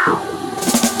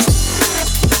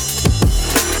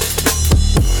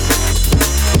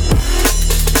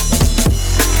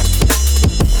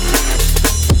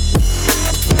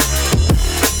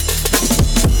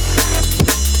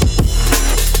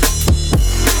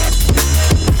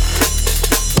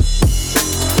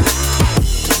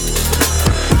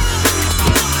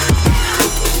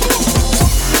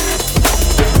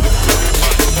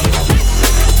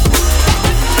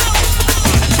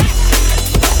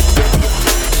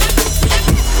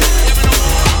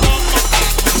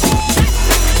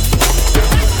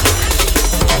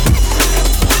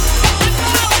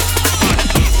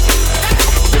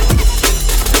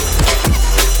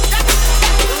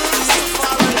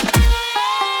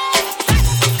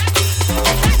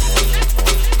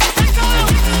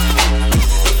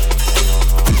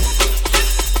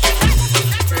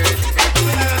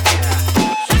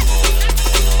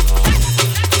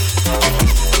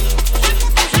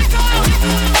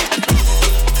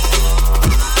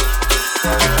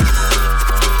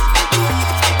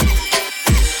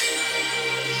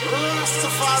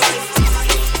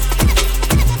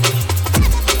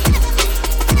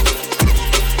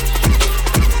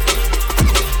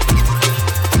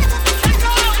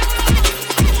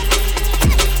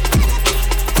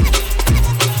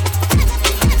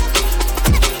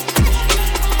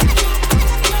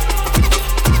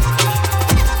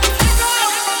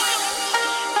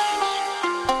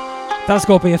 That's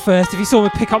got to be a first. If you saw me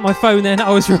pick up my phone then,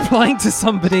 I was replying to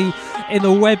somebody in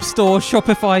the web store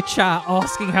Shopify chat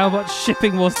asking how much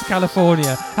shipping was to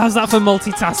California. How's that for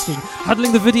multitasking?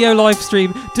 Handling the video live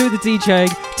stream, doing the DJing,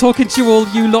 talking to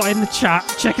you lot in the chat,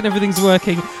 checking everything's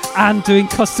working, and doing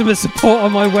customer support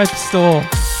on my web store.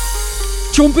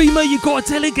 John B, mate, you got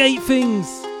to delegate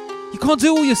things. You can't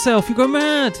do it all yourself. You go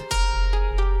mad.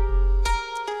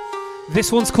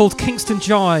 This one's called Kingston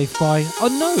Jive by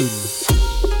Unknown.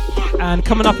 And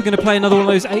coming up, we're going to play another one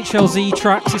of those HLZ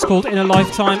tracks. It's called In a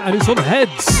Lifetime, and it's on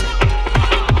Heads.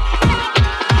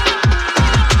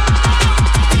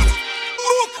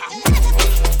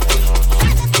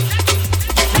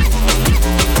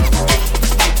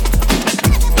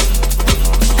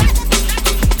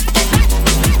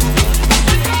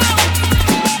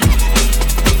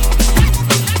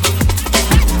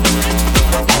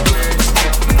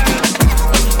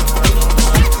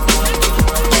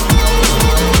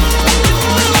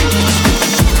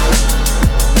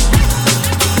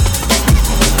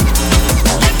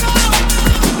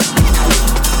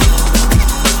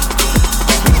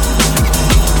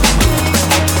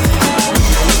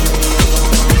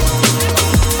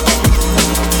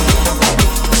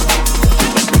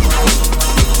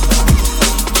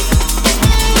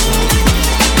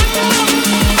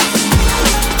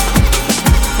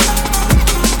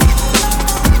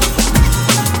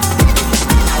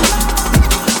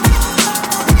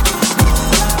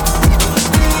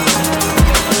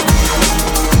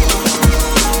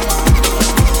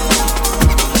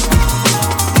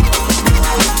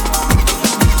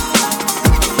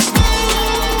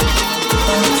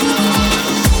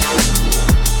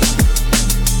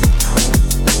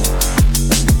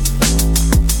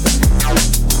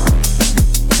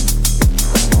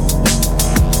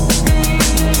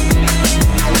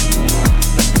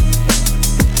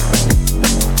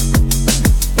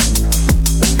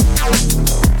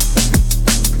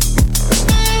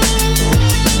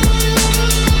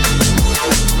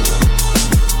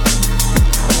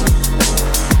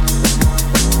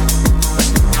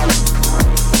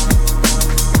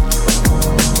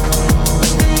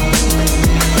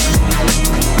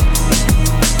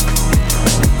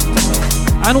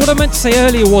 And what I meant to say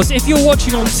earlier was, if you're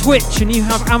watching on Twitch and you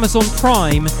have Amazon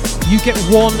Prime, you get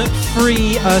one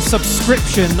free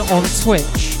subscription on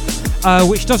Twitch,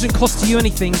 which doesn't cost you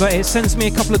anything, but it sends me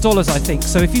a couple of dollars, I think.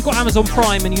 So if you've got Amazon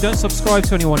Prime and you don't subscribe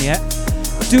to anyone yet,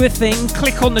 do a thing,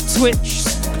 click on the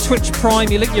Twitch Prime,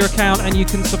 you link your account and you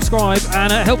can subscribe,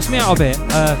 and it helps me out a bit.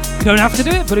 You don't have to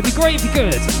do it, but it'd be great if you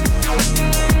could.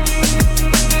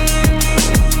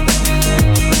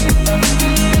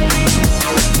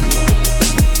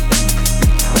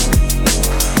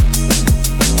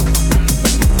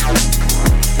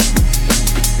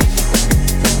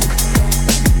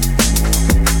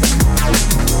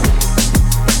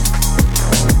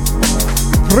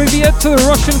 Soviet to the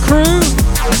Russian crew.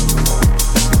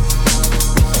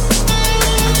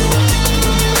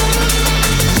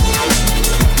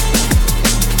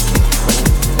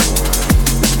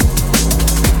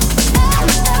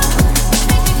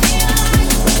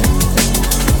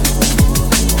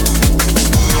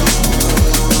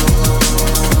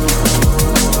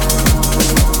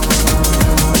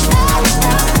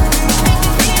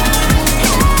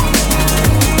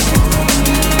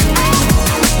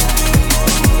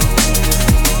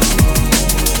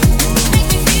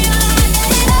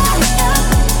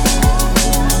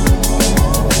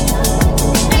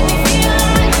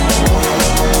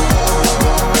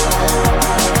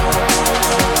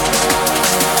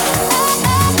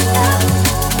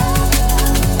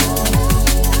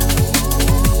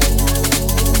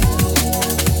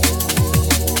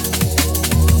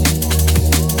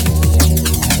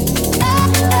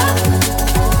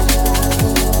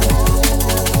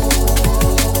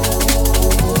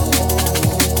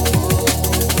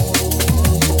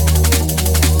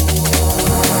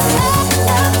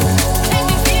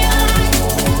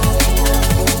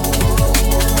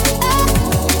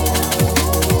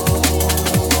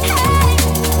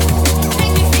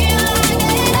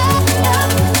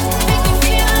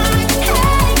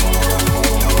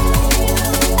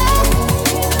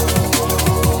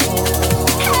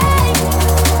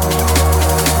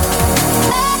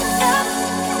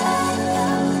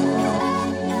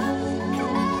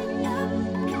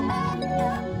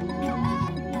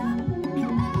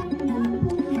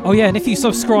 Oh yeah, and if you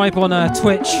subscribe on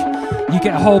Twitch, you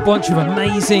get a whole bunch of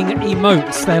amazing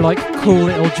emotes. They're like cool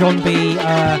little John B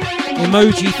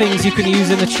emoji things you can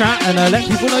use in the chat and let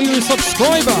people know you're a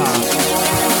subscriber.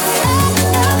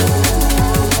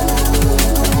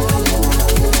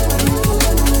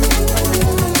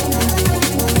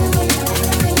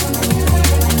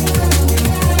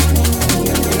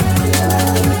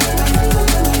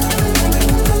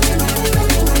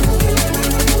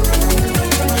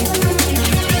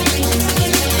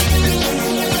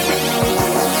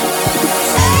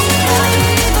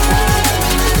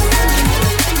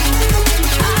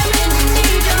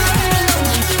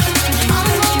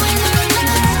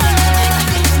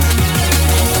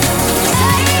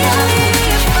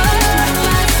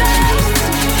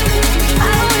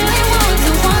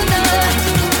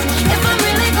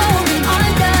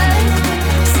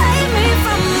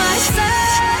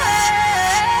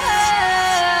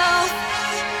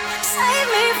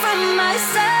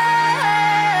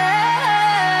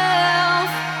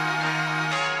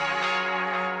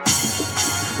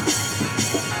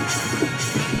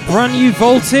 Brand new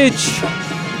voltage. Save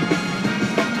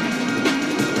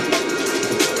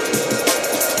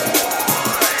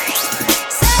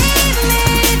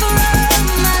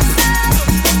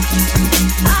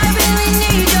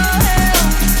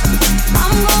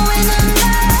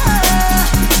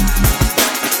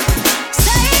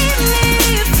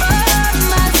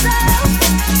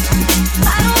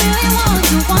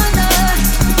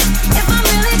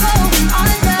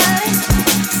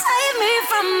me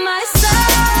from myself.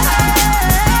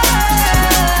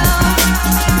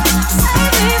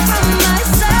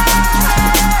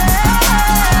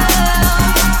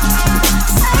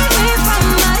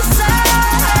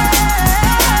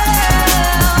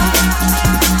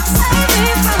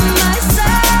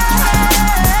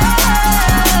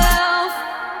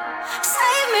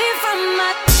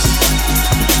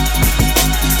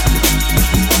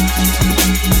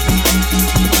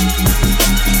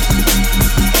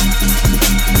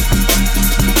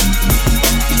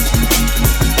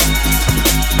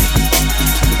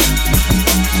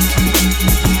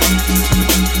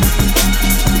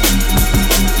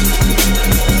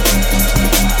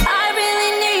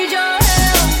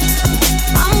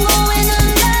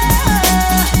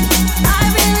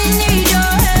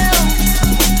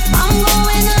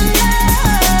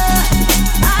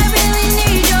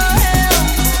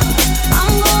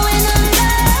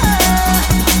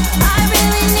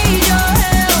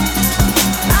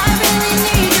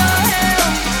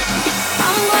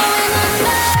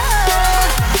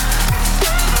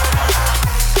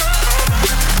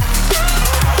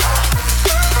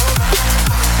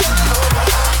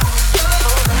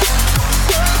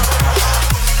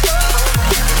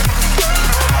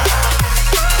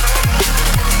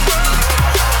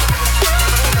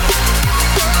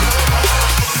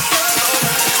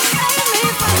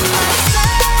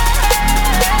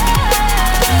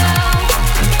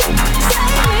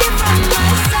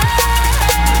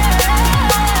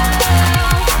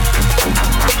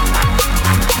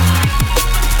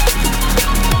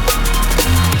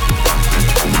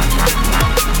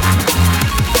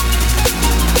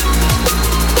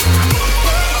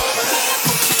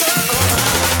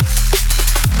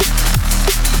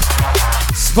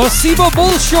 Spasibo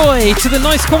Bolshoi to the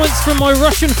nice comments from my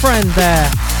Russian friend there.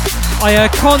 I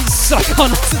can't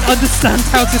understand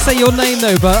how to say your name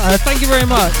though, but thank you very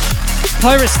much.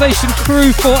 Pirate Station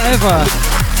crew forever.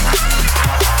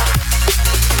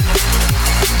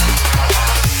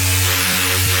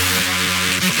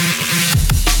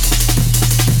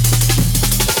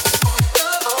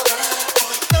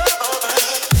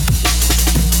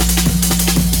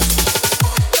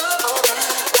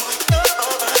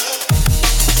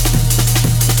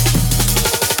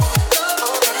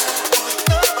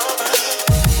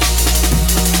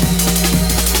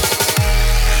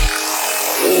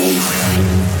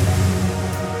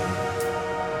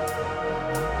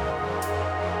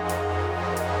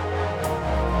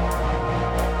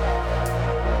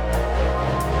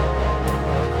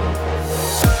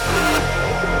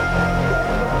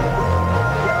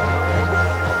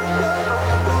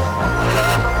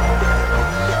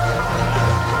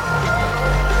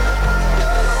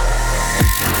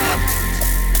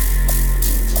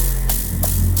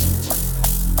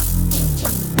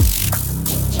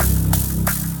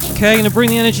 Okay, going to bring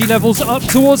the energy levels up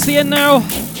towards the end now.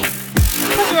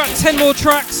 Probably about 10 more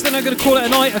tracks, then I'm going to call it a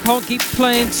night. I can't keep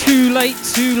playing too late,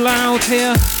 too loud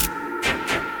here.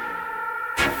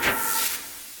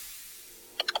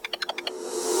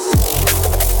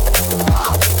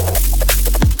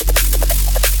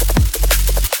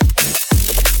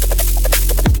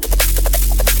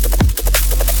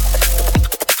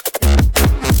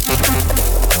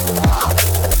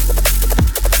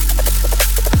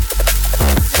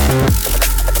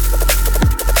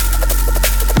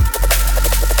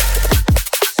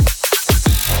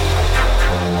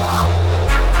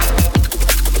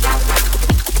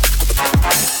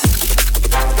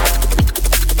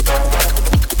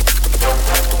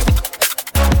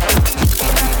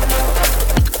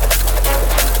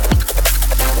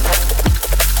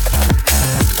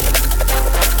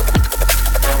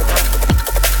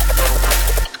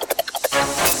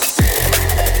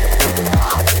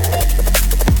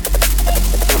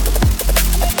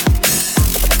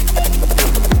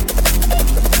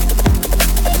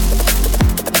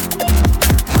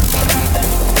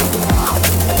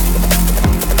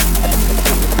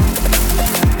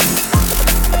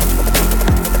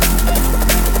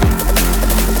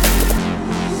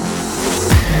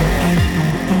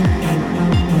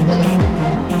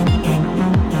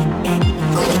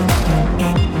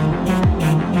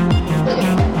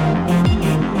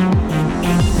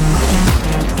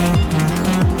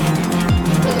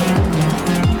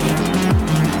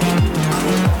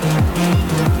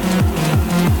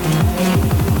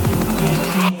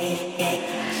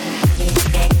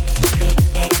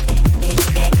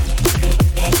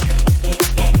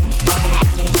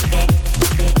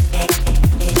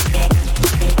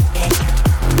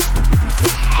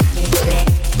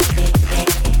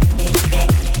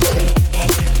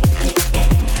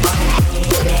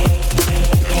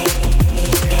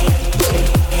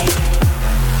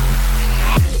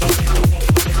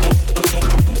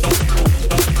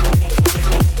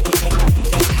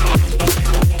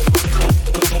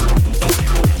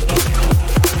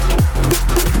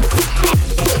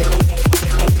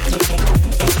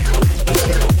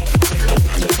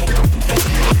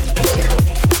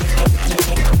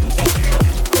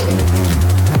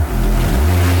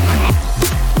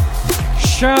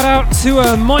 Shout out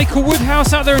to Michael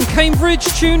Woodhouse out there in Cambridge,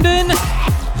 tuned in.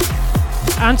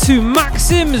 And to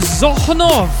Maxim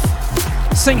Zokhnov,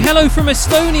 saying hello from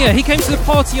Estonia. He came to the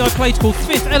party I played called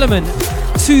Fifth Element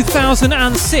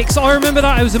 2006. I remember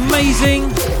that, it was amazing.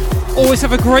 Always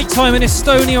have a great time in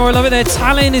Estonia, I love it there.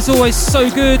 Tallinn is always so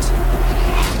good.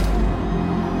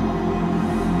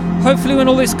 Hopefully when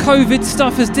all this COVID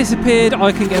stuff has disappeared,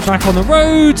 I can get back on the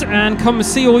road and come and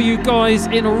see all you guys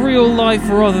in real life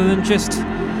rather than just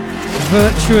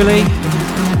virtually.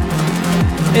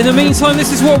 In the meantime,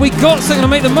 this is what we got, so I'm going to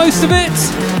make the most of it.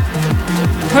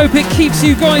 Hope it keeps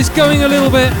you guys going a little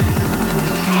bit.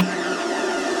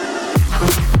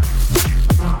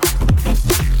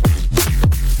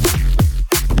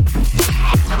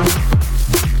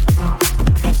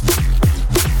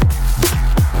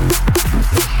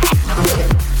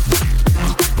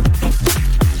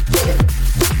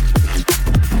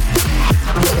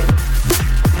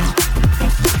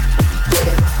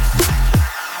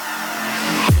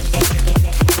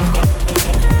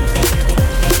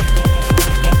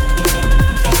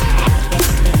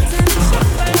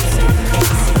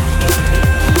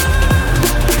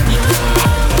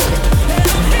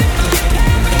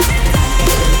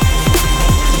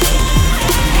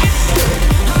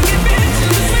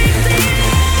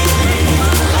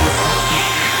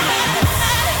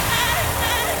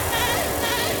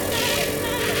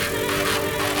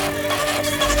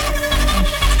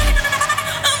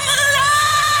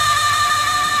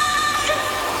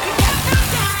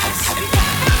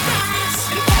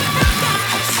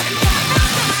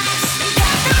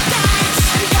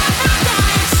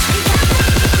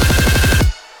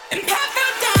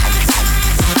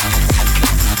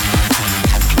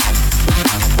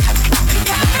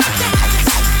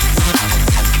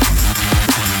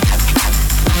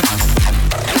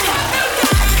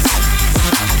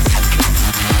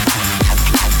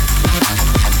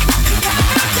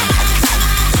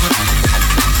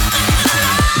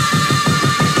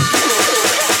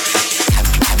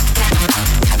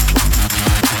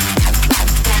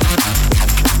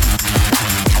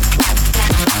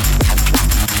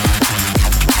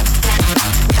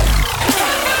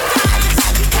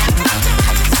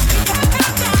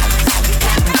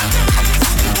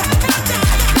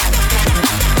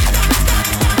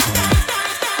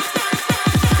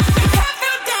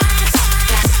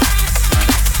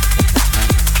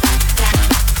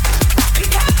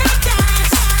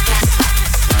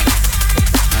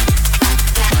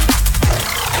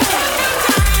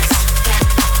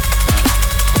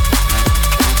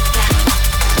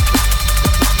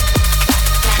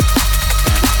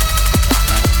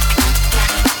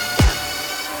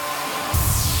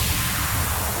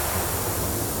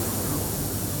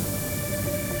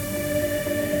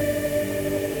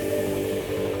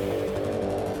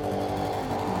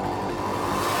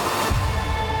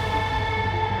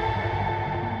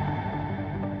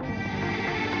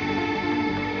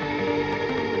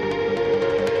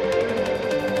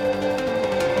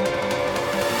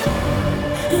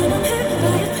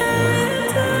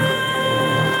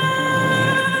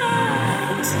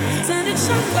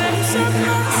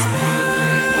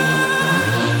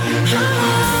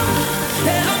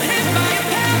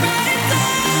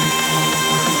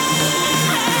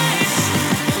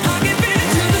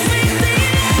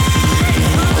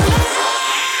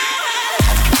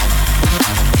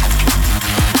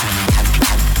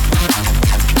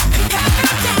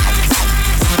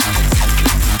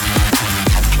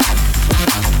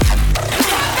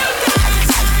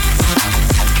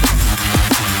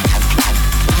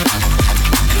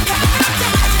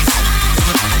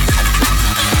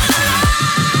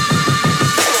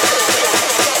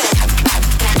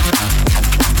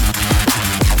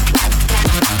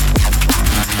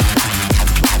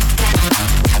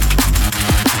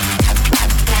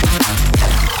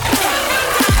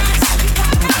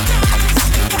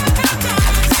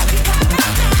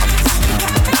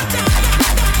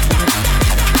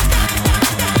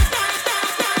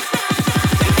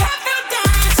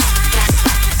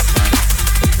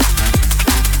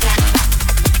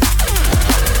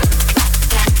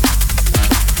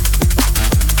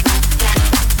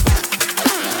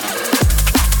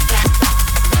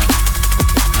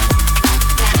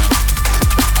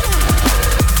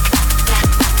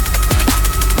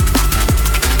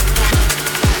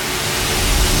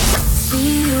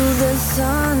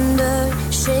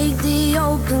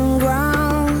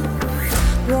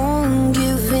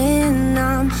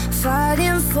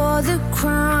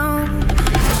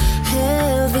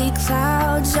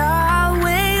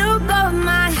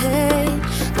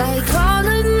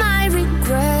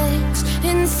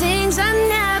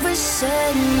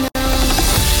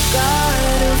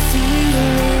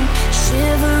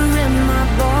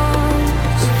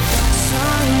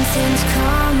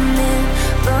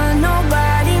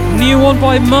 New one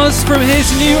by Muzz from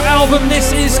his new album.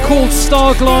 This is called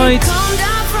Starglide.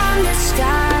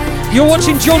 You're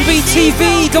watching John B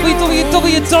TV,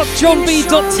 www.johnb.tv,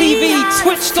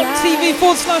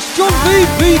 twitch.tv/John B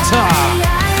Beta.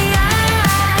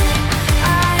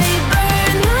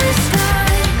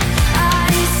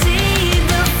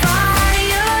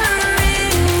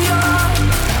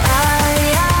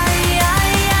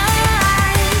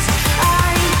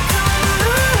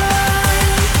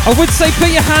 I would say put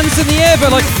your hands in the air,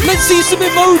 but like, let's see some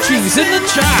emojis in the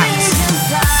chat.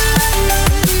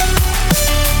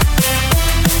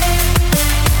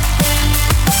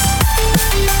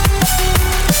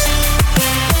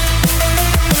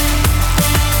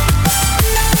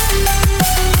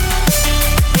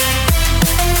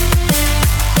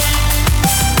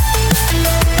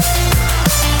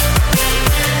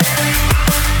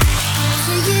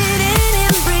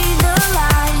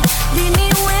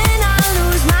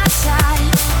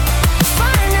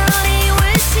 Finally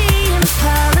we're seeing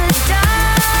paradise.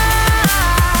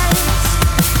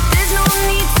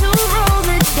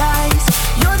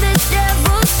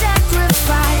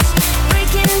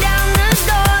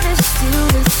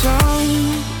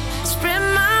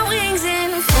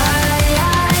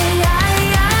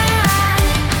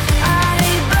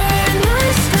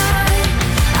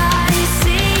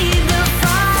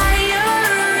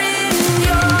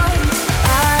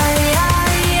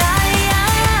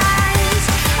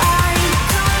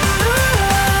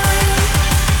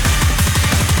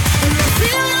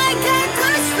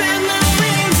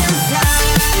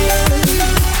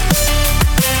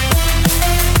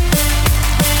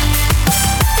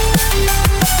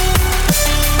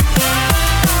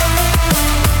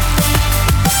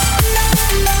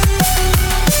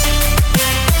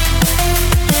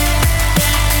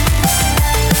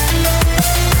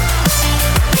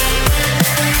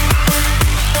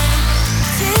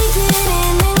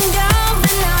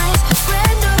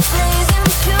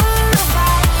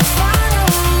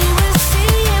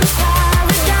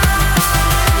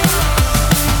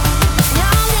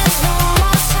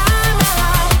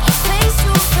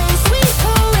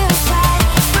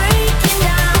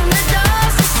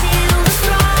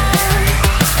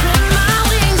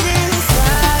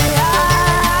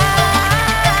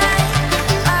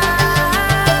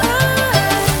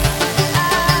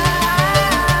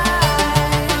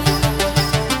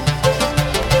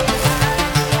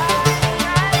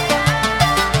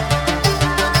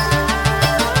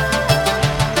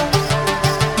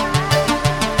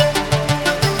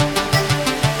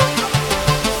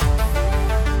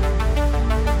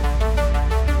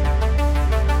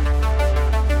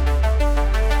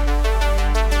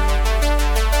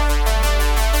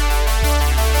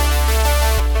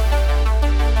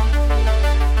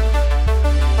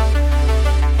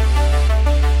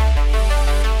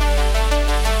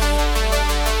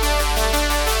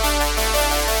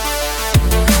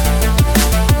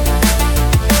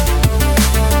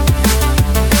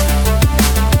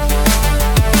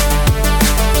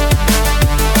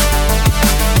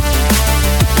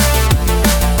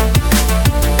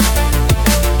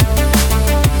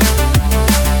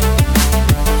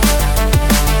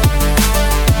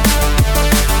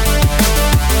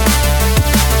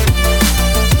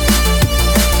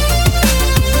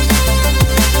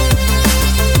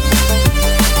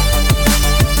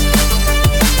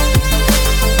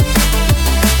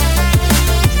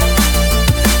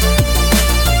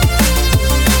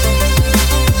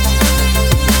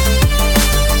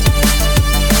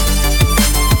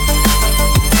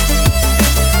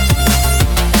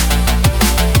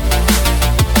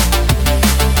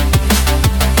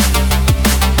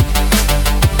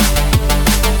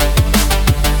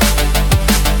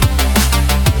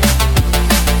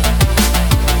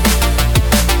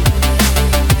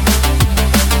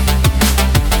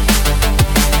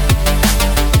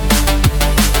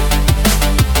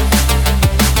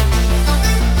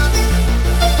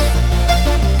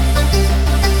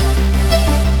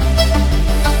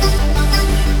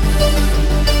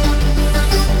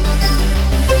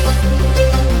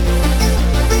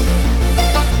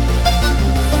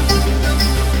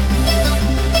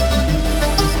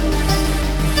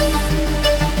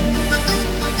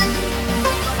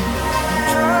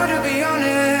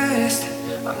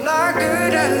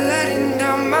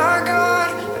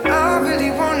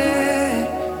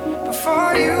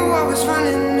 I was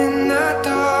running in the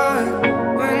dark.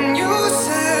 When you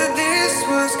said this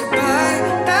was goodbye,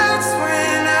 that's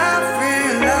when I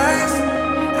realized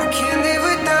I can't live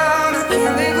without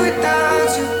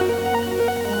you.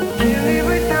 Can't live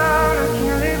without, I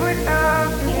can't live without,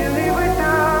 can't live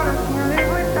without, I can't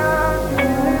live without,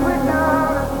 can't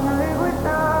live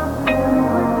without, I can't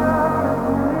live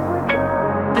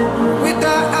without,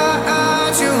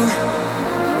 without you,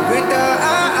 without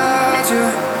you,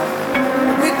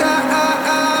 without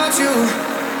you,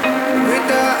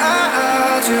 without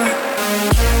you.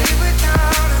 Can't live without, I can't live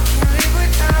without, can't live without,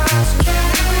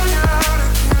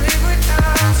 I can't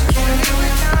live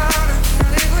without,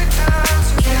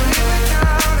 can't live without, I can't live without, can't live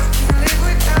without, I can't live without, can't live without, I can't live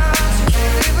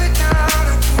without,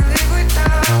 can't live without, I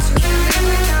can't live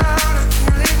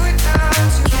without,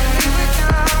 can't live without, I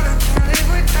can't live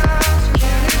without, can't live without, I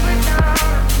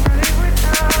can't live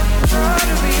without. Hard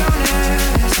to be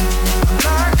honest, I'm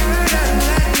not good at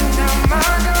letting down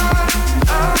my guard.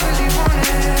 I really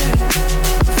wanted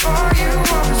before you,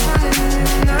 I was running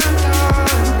in the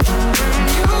dark. When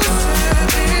you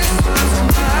said this was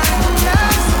goodbye,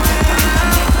 that's when I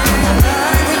realized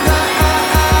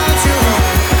without you,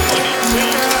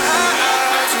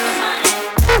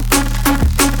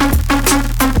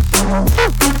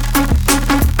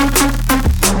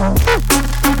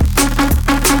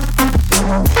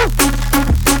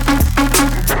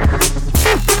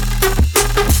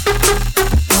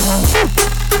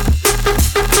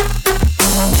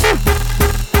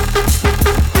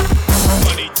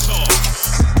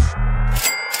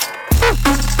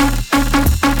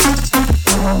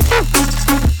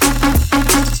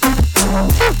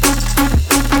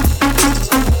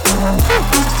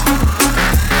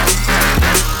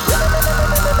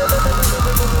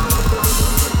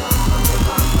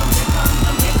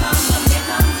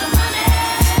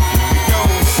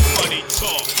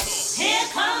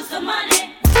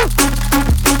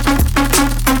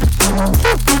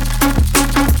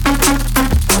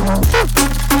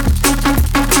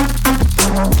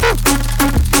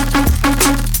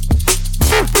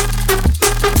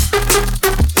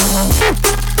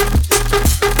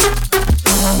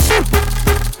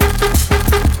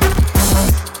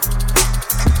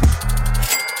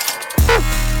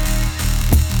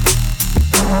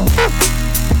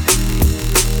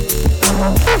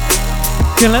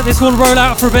 Gonna let this one roll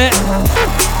out for a bit.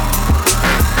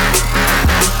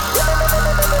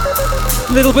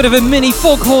 Little bit of a mini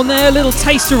foghorn there, a little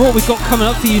taster of what we've got coming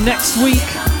up for you next week.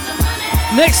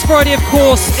 Next Friday, of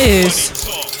course, is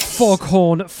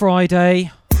Foghorn Friday.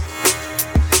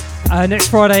 Next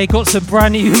Friday, got some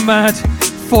brand new mad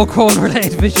foghorn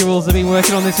related visuals I've been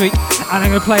working on this week, and I'm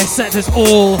going to play a set that's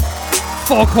all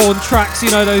foghorn tracks, you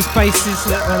know, those basses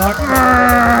that are like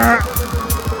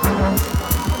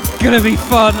gonna be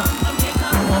fun,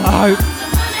 I hope.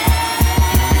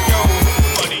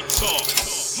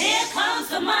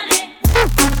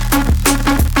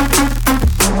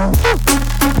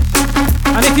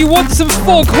 And if you want some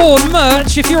Foghorn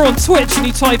merch, if you're on Twitch and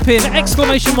you type in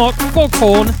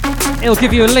 !Foghorn, it'll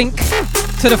give you a link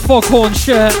to the Foghorn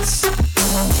shirts.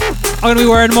 I'm going to be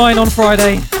wearing mine on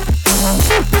Friday.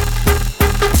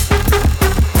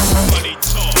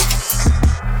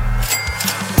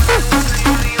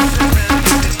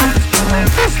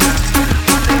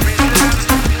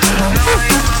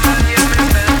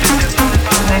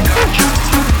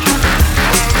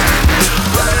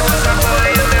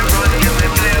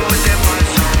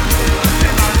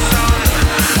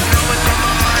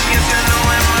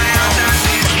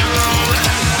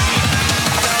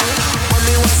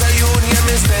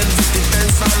 Spend 50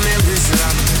 pence on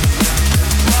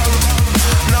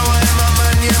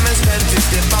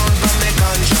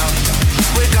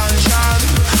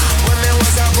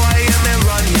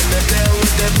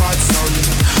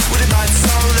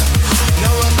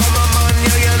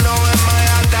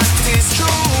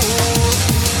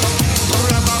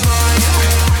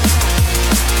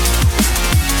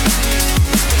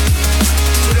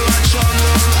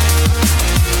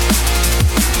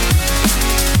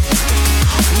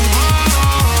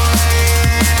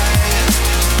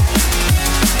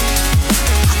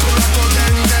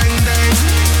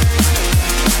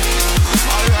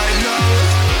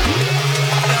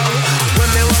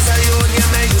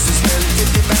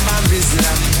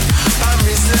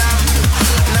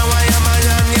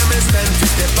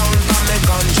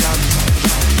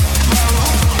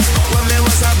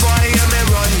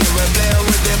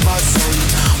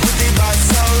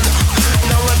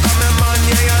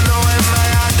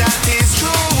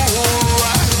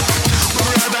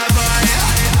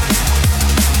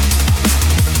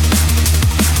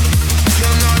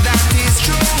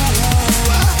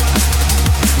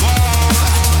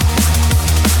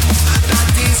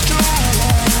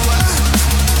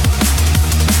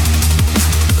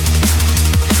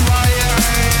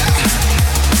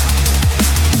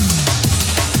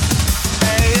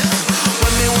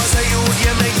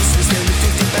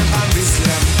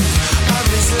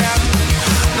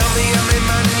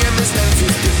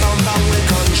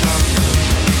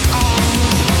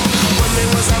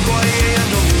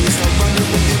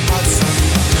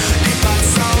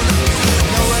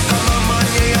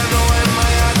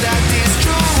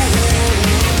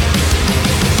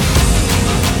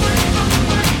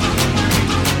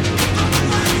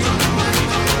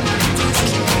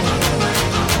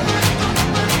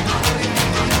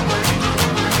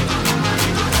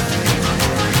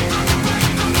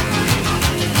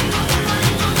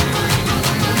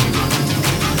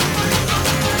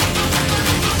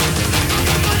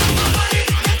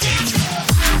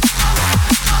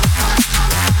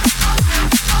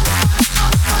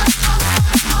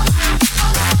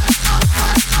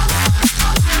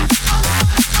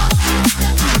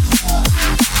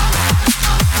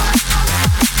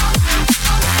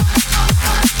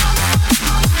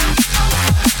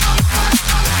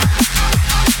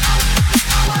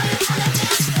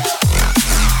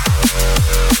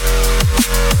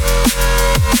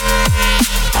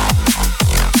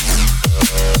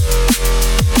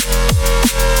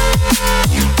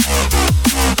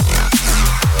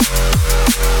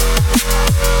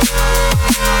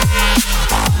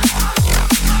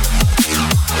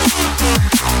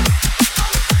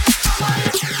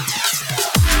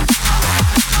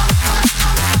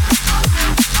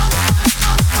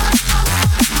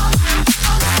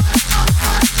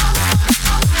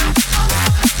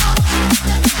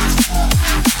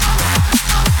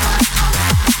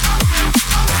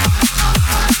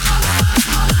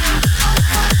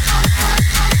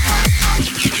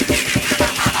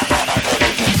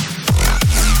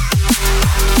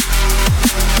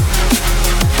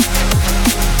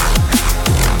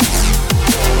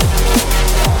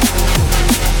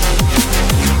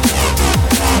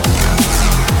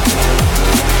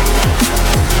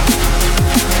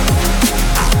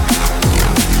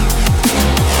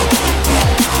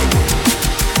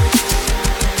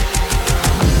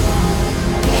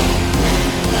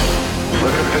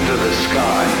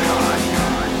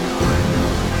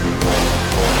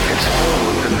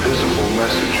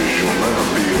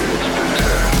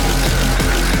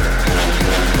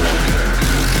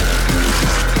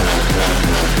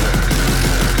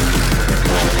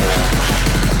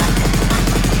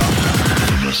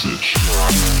message.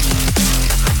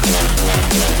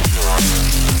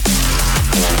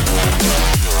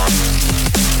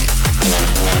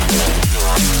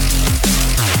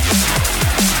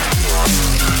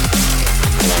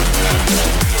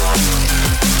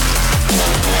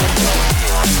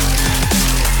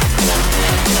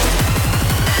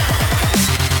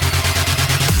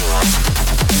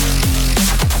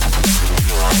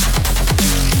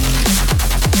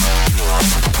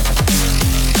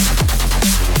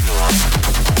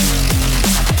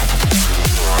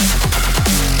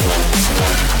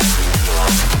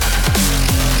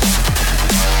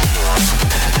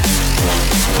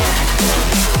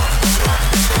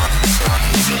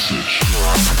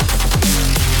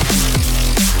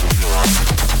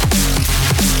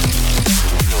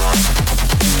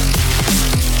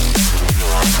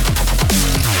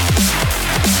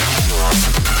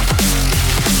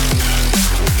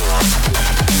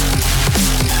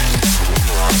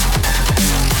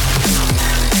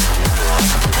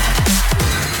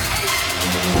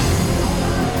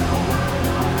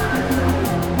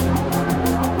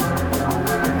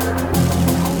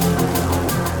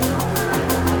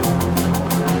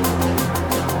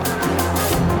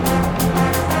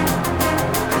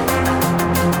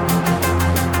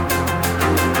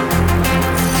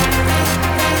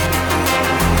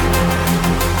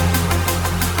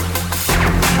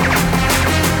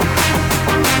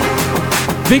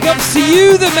 Big ups to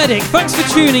you, the medic. Thanks for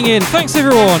tuning in. Thanks,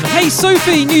 everyone. Hey,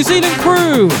 Sophie, New Zealand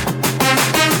crew.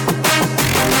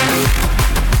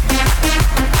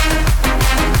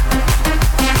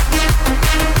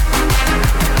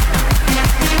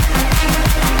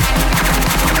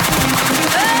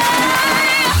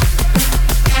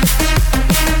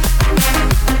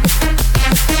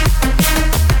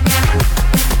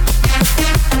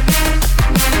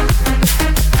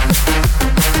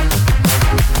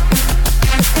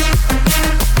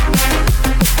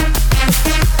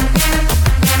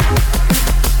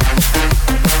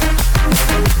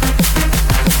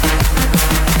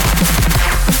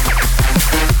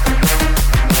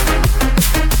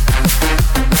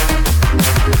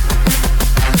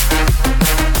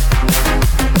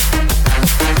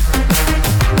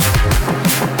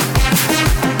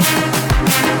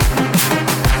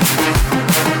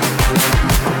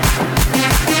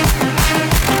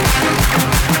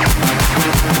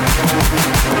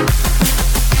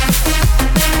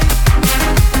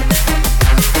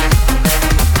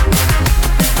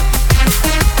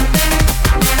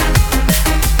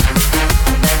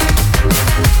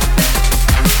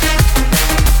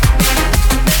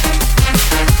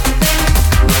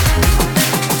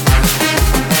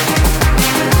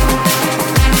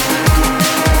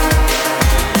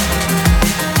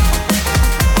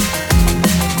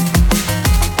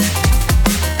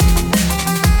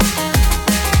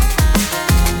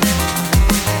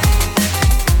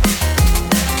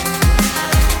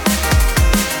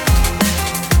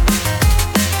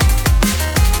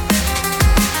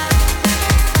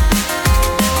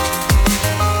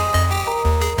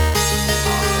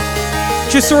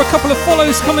 Just saw a couple of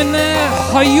follows come in there.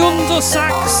 Hyundai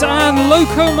Sax and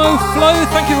Locomo Flow.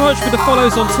 Thank you very much for the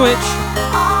follows on Twitch.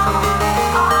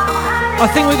 I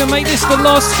think we're going to make this the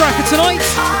last track of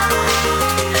tonight.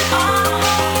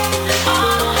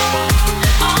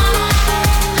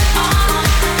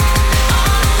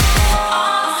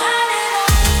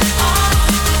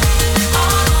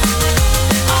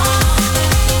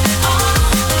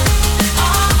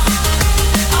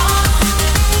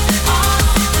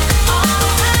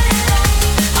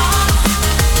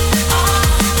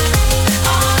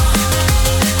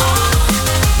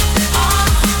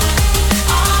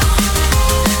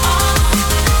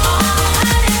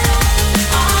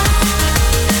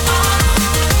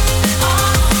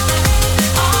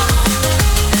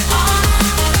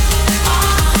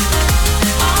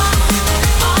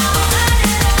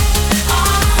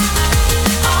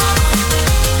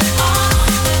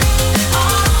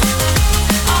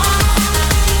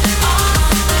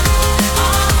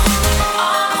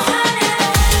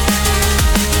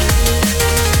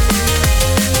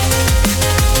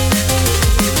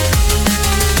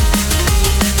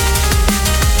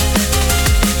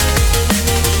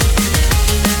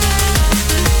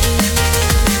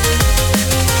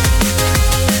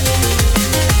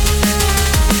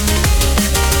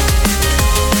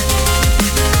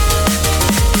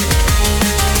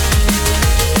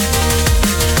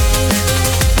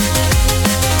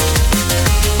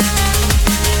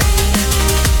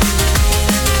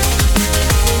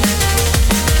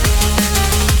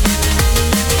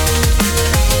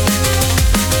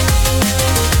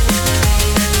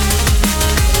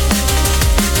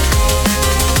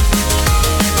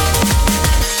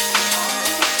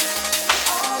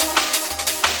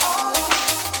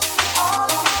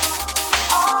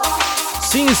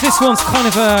 this one's kind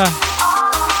of an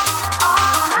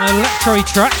electro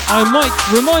track, I might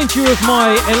remind you of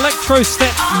my Electro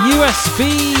Step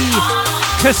USB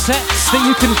cassettes that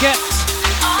you can get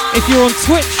if you're on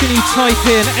Twitch and you type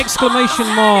in !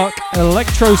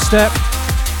 Electro Step.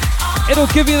 It'll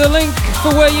give you the link for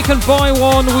where you can buy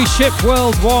one. We ship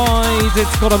worldwide.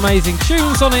 It's got amazing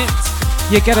tunes on it.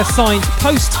 You get a signed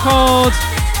postcard.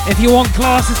 If you want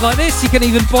glasses like this, you can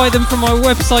even buy them from my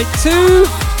website too.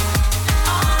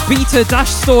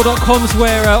 Beta-store.com is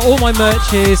where all my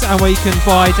merch is and where you can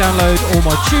download all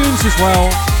my tunes as well.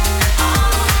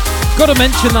 Gotta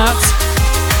mention that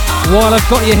while I've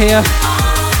got you here.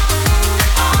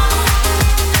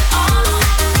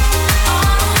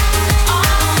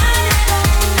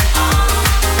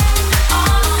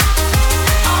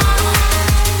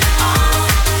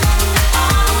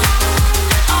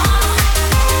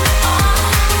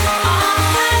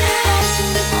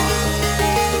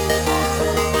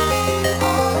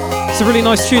 It's a really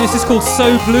nice tune. This is called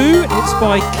So Blue. It's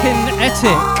by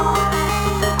Kinetic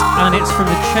and it's from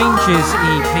the Changes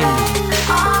EP.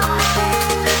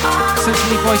 Sent to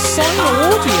me by Sign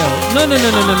Audio. No.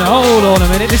 Hold on a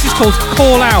minute. This is called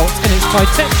Call Out and it's by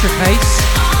Tetra Case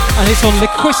and it's on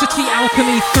Liquidity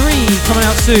Alchemy 3 coming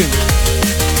out soon.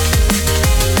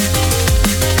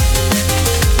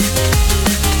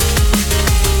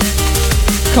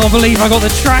 Can't believe I got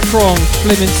the track wrong,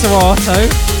 blimmin' Serato.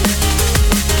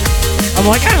 I'm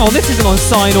like, hang on, this isn't on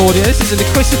Sign Audio, this is a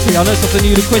Liquidity. I know it's off the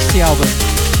new Liquidity album,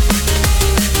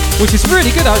 which is really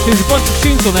good actually. There's a bunch of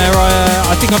tunes on there.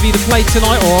 I think I've either played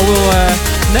tonight or I will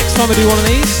next time I do one of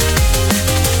these.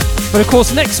 But of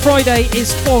course, next Friday is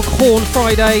Foghorn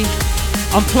Friday.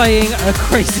 I'm playing a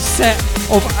crazy set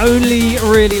of only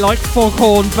really like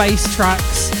Foghorn bass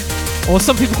tracks, or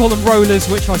some people call them rollers,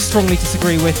 which I strongly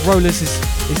disagree with. Rollers is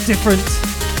different.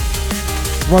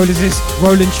 Rollers is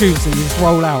rolling tunes that you just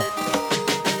roll out.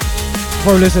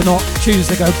 Rollers are not tunes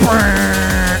that go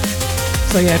brrrr.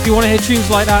 So yeah, if you want to hear tunes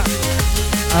like that,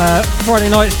 Friday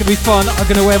night it's going to be fun. I'm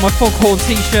going to wear my Foghorn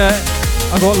t-shirt.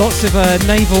 I've got lots of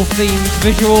naval themed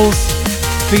visuals.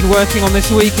 Been working on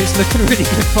this week, it's looking really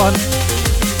good fun.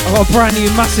 I've got a brand new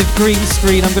massive green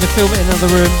screen. I'm going to film it in another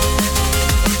room,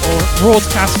 or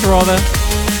broadcast rather.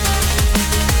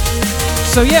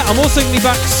 So yeah, I'm also going to be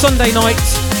back Sunday night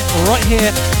right here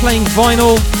playing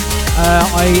vinyl.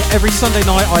 Every Sunday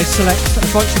night I select a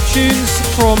bunch of tunes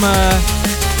from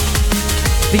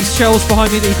these shelves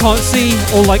behind me that you can't see,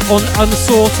 all like on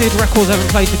unsorted records I haven't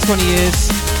played for 20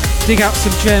 years. Dig out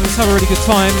some gems, have a really good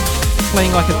time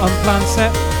playing like an unplanned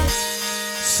set.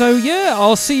 So yeah,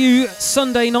 I'll see you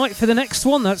Sunday night for the next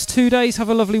one. That's 2 days. Have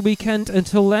a lovely weekend.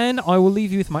 Until then, I will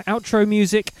leave you with my outro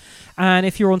music. And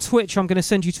if you're on Twitch, I'm going to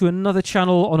send you to another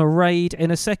channel on a raid in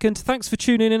a second. Thanks for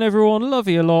tuning in, everyone. Love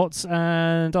you a lot.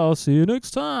 And I'll see you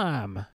next time.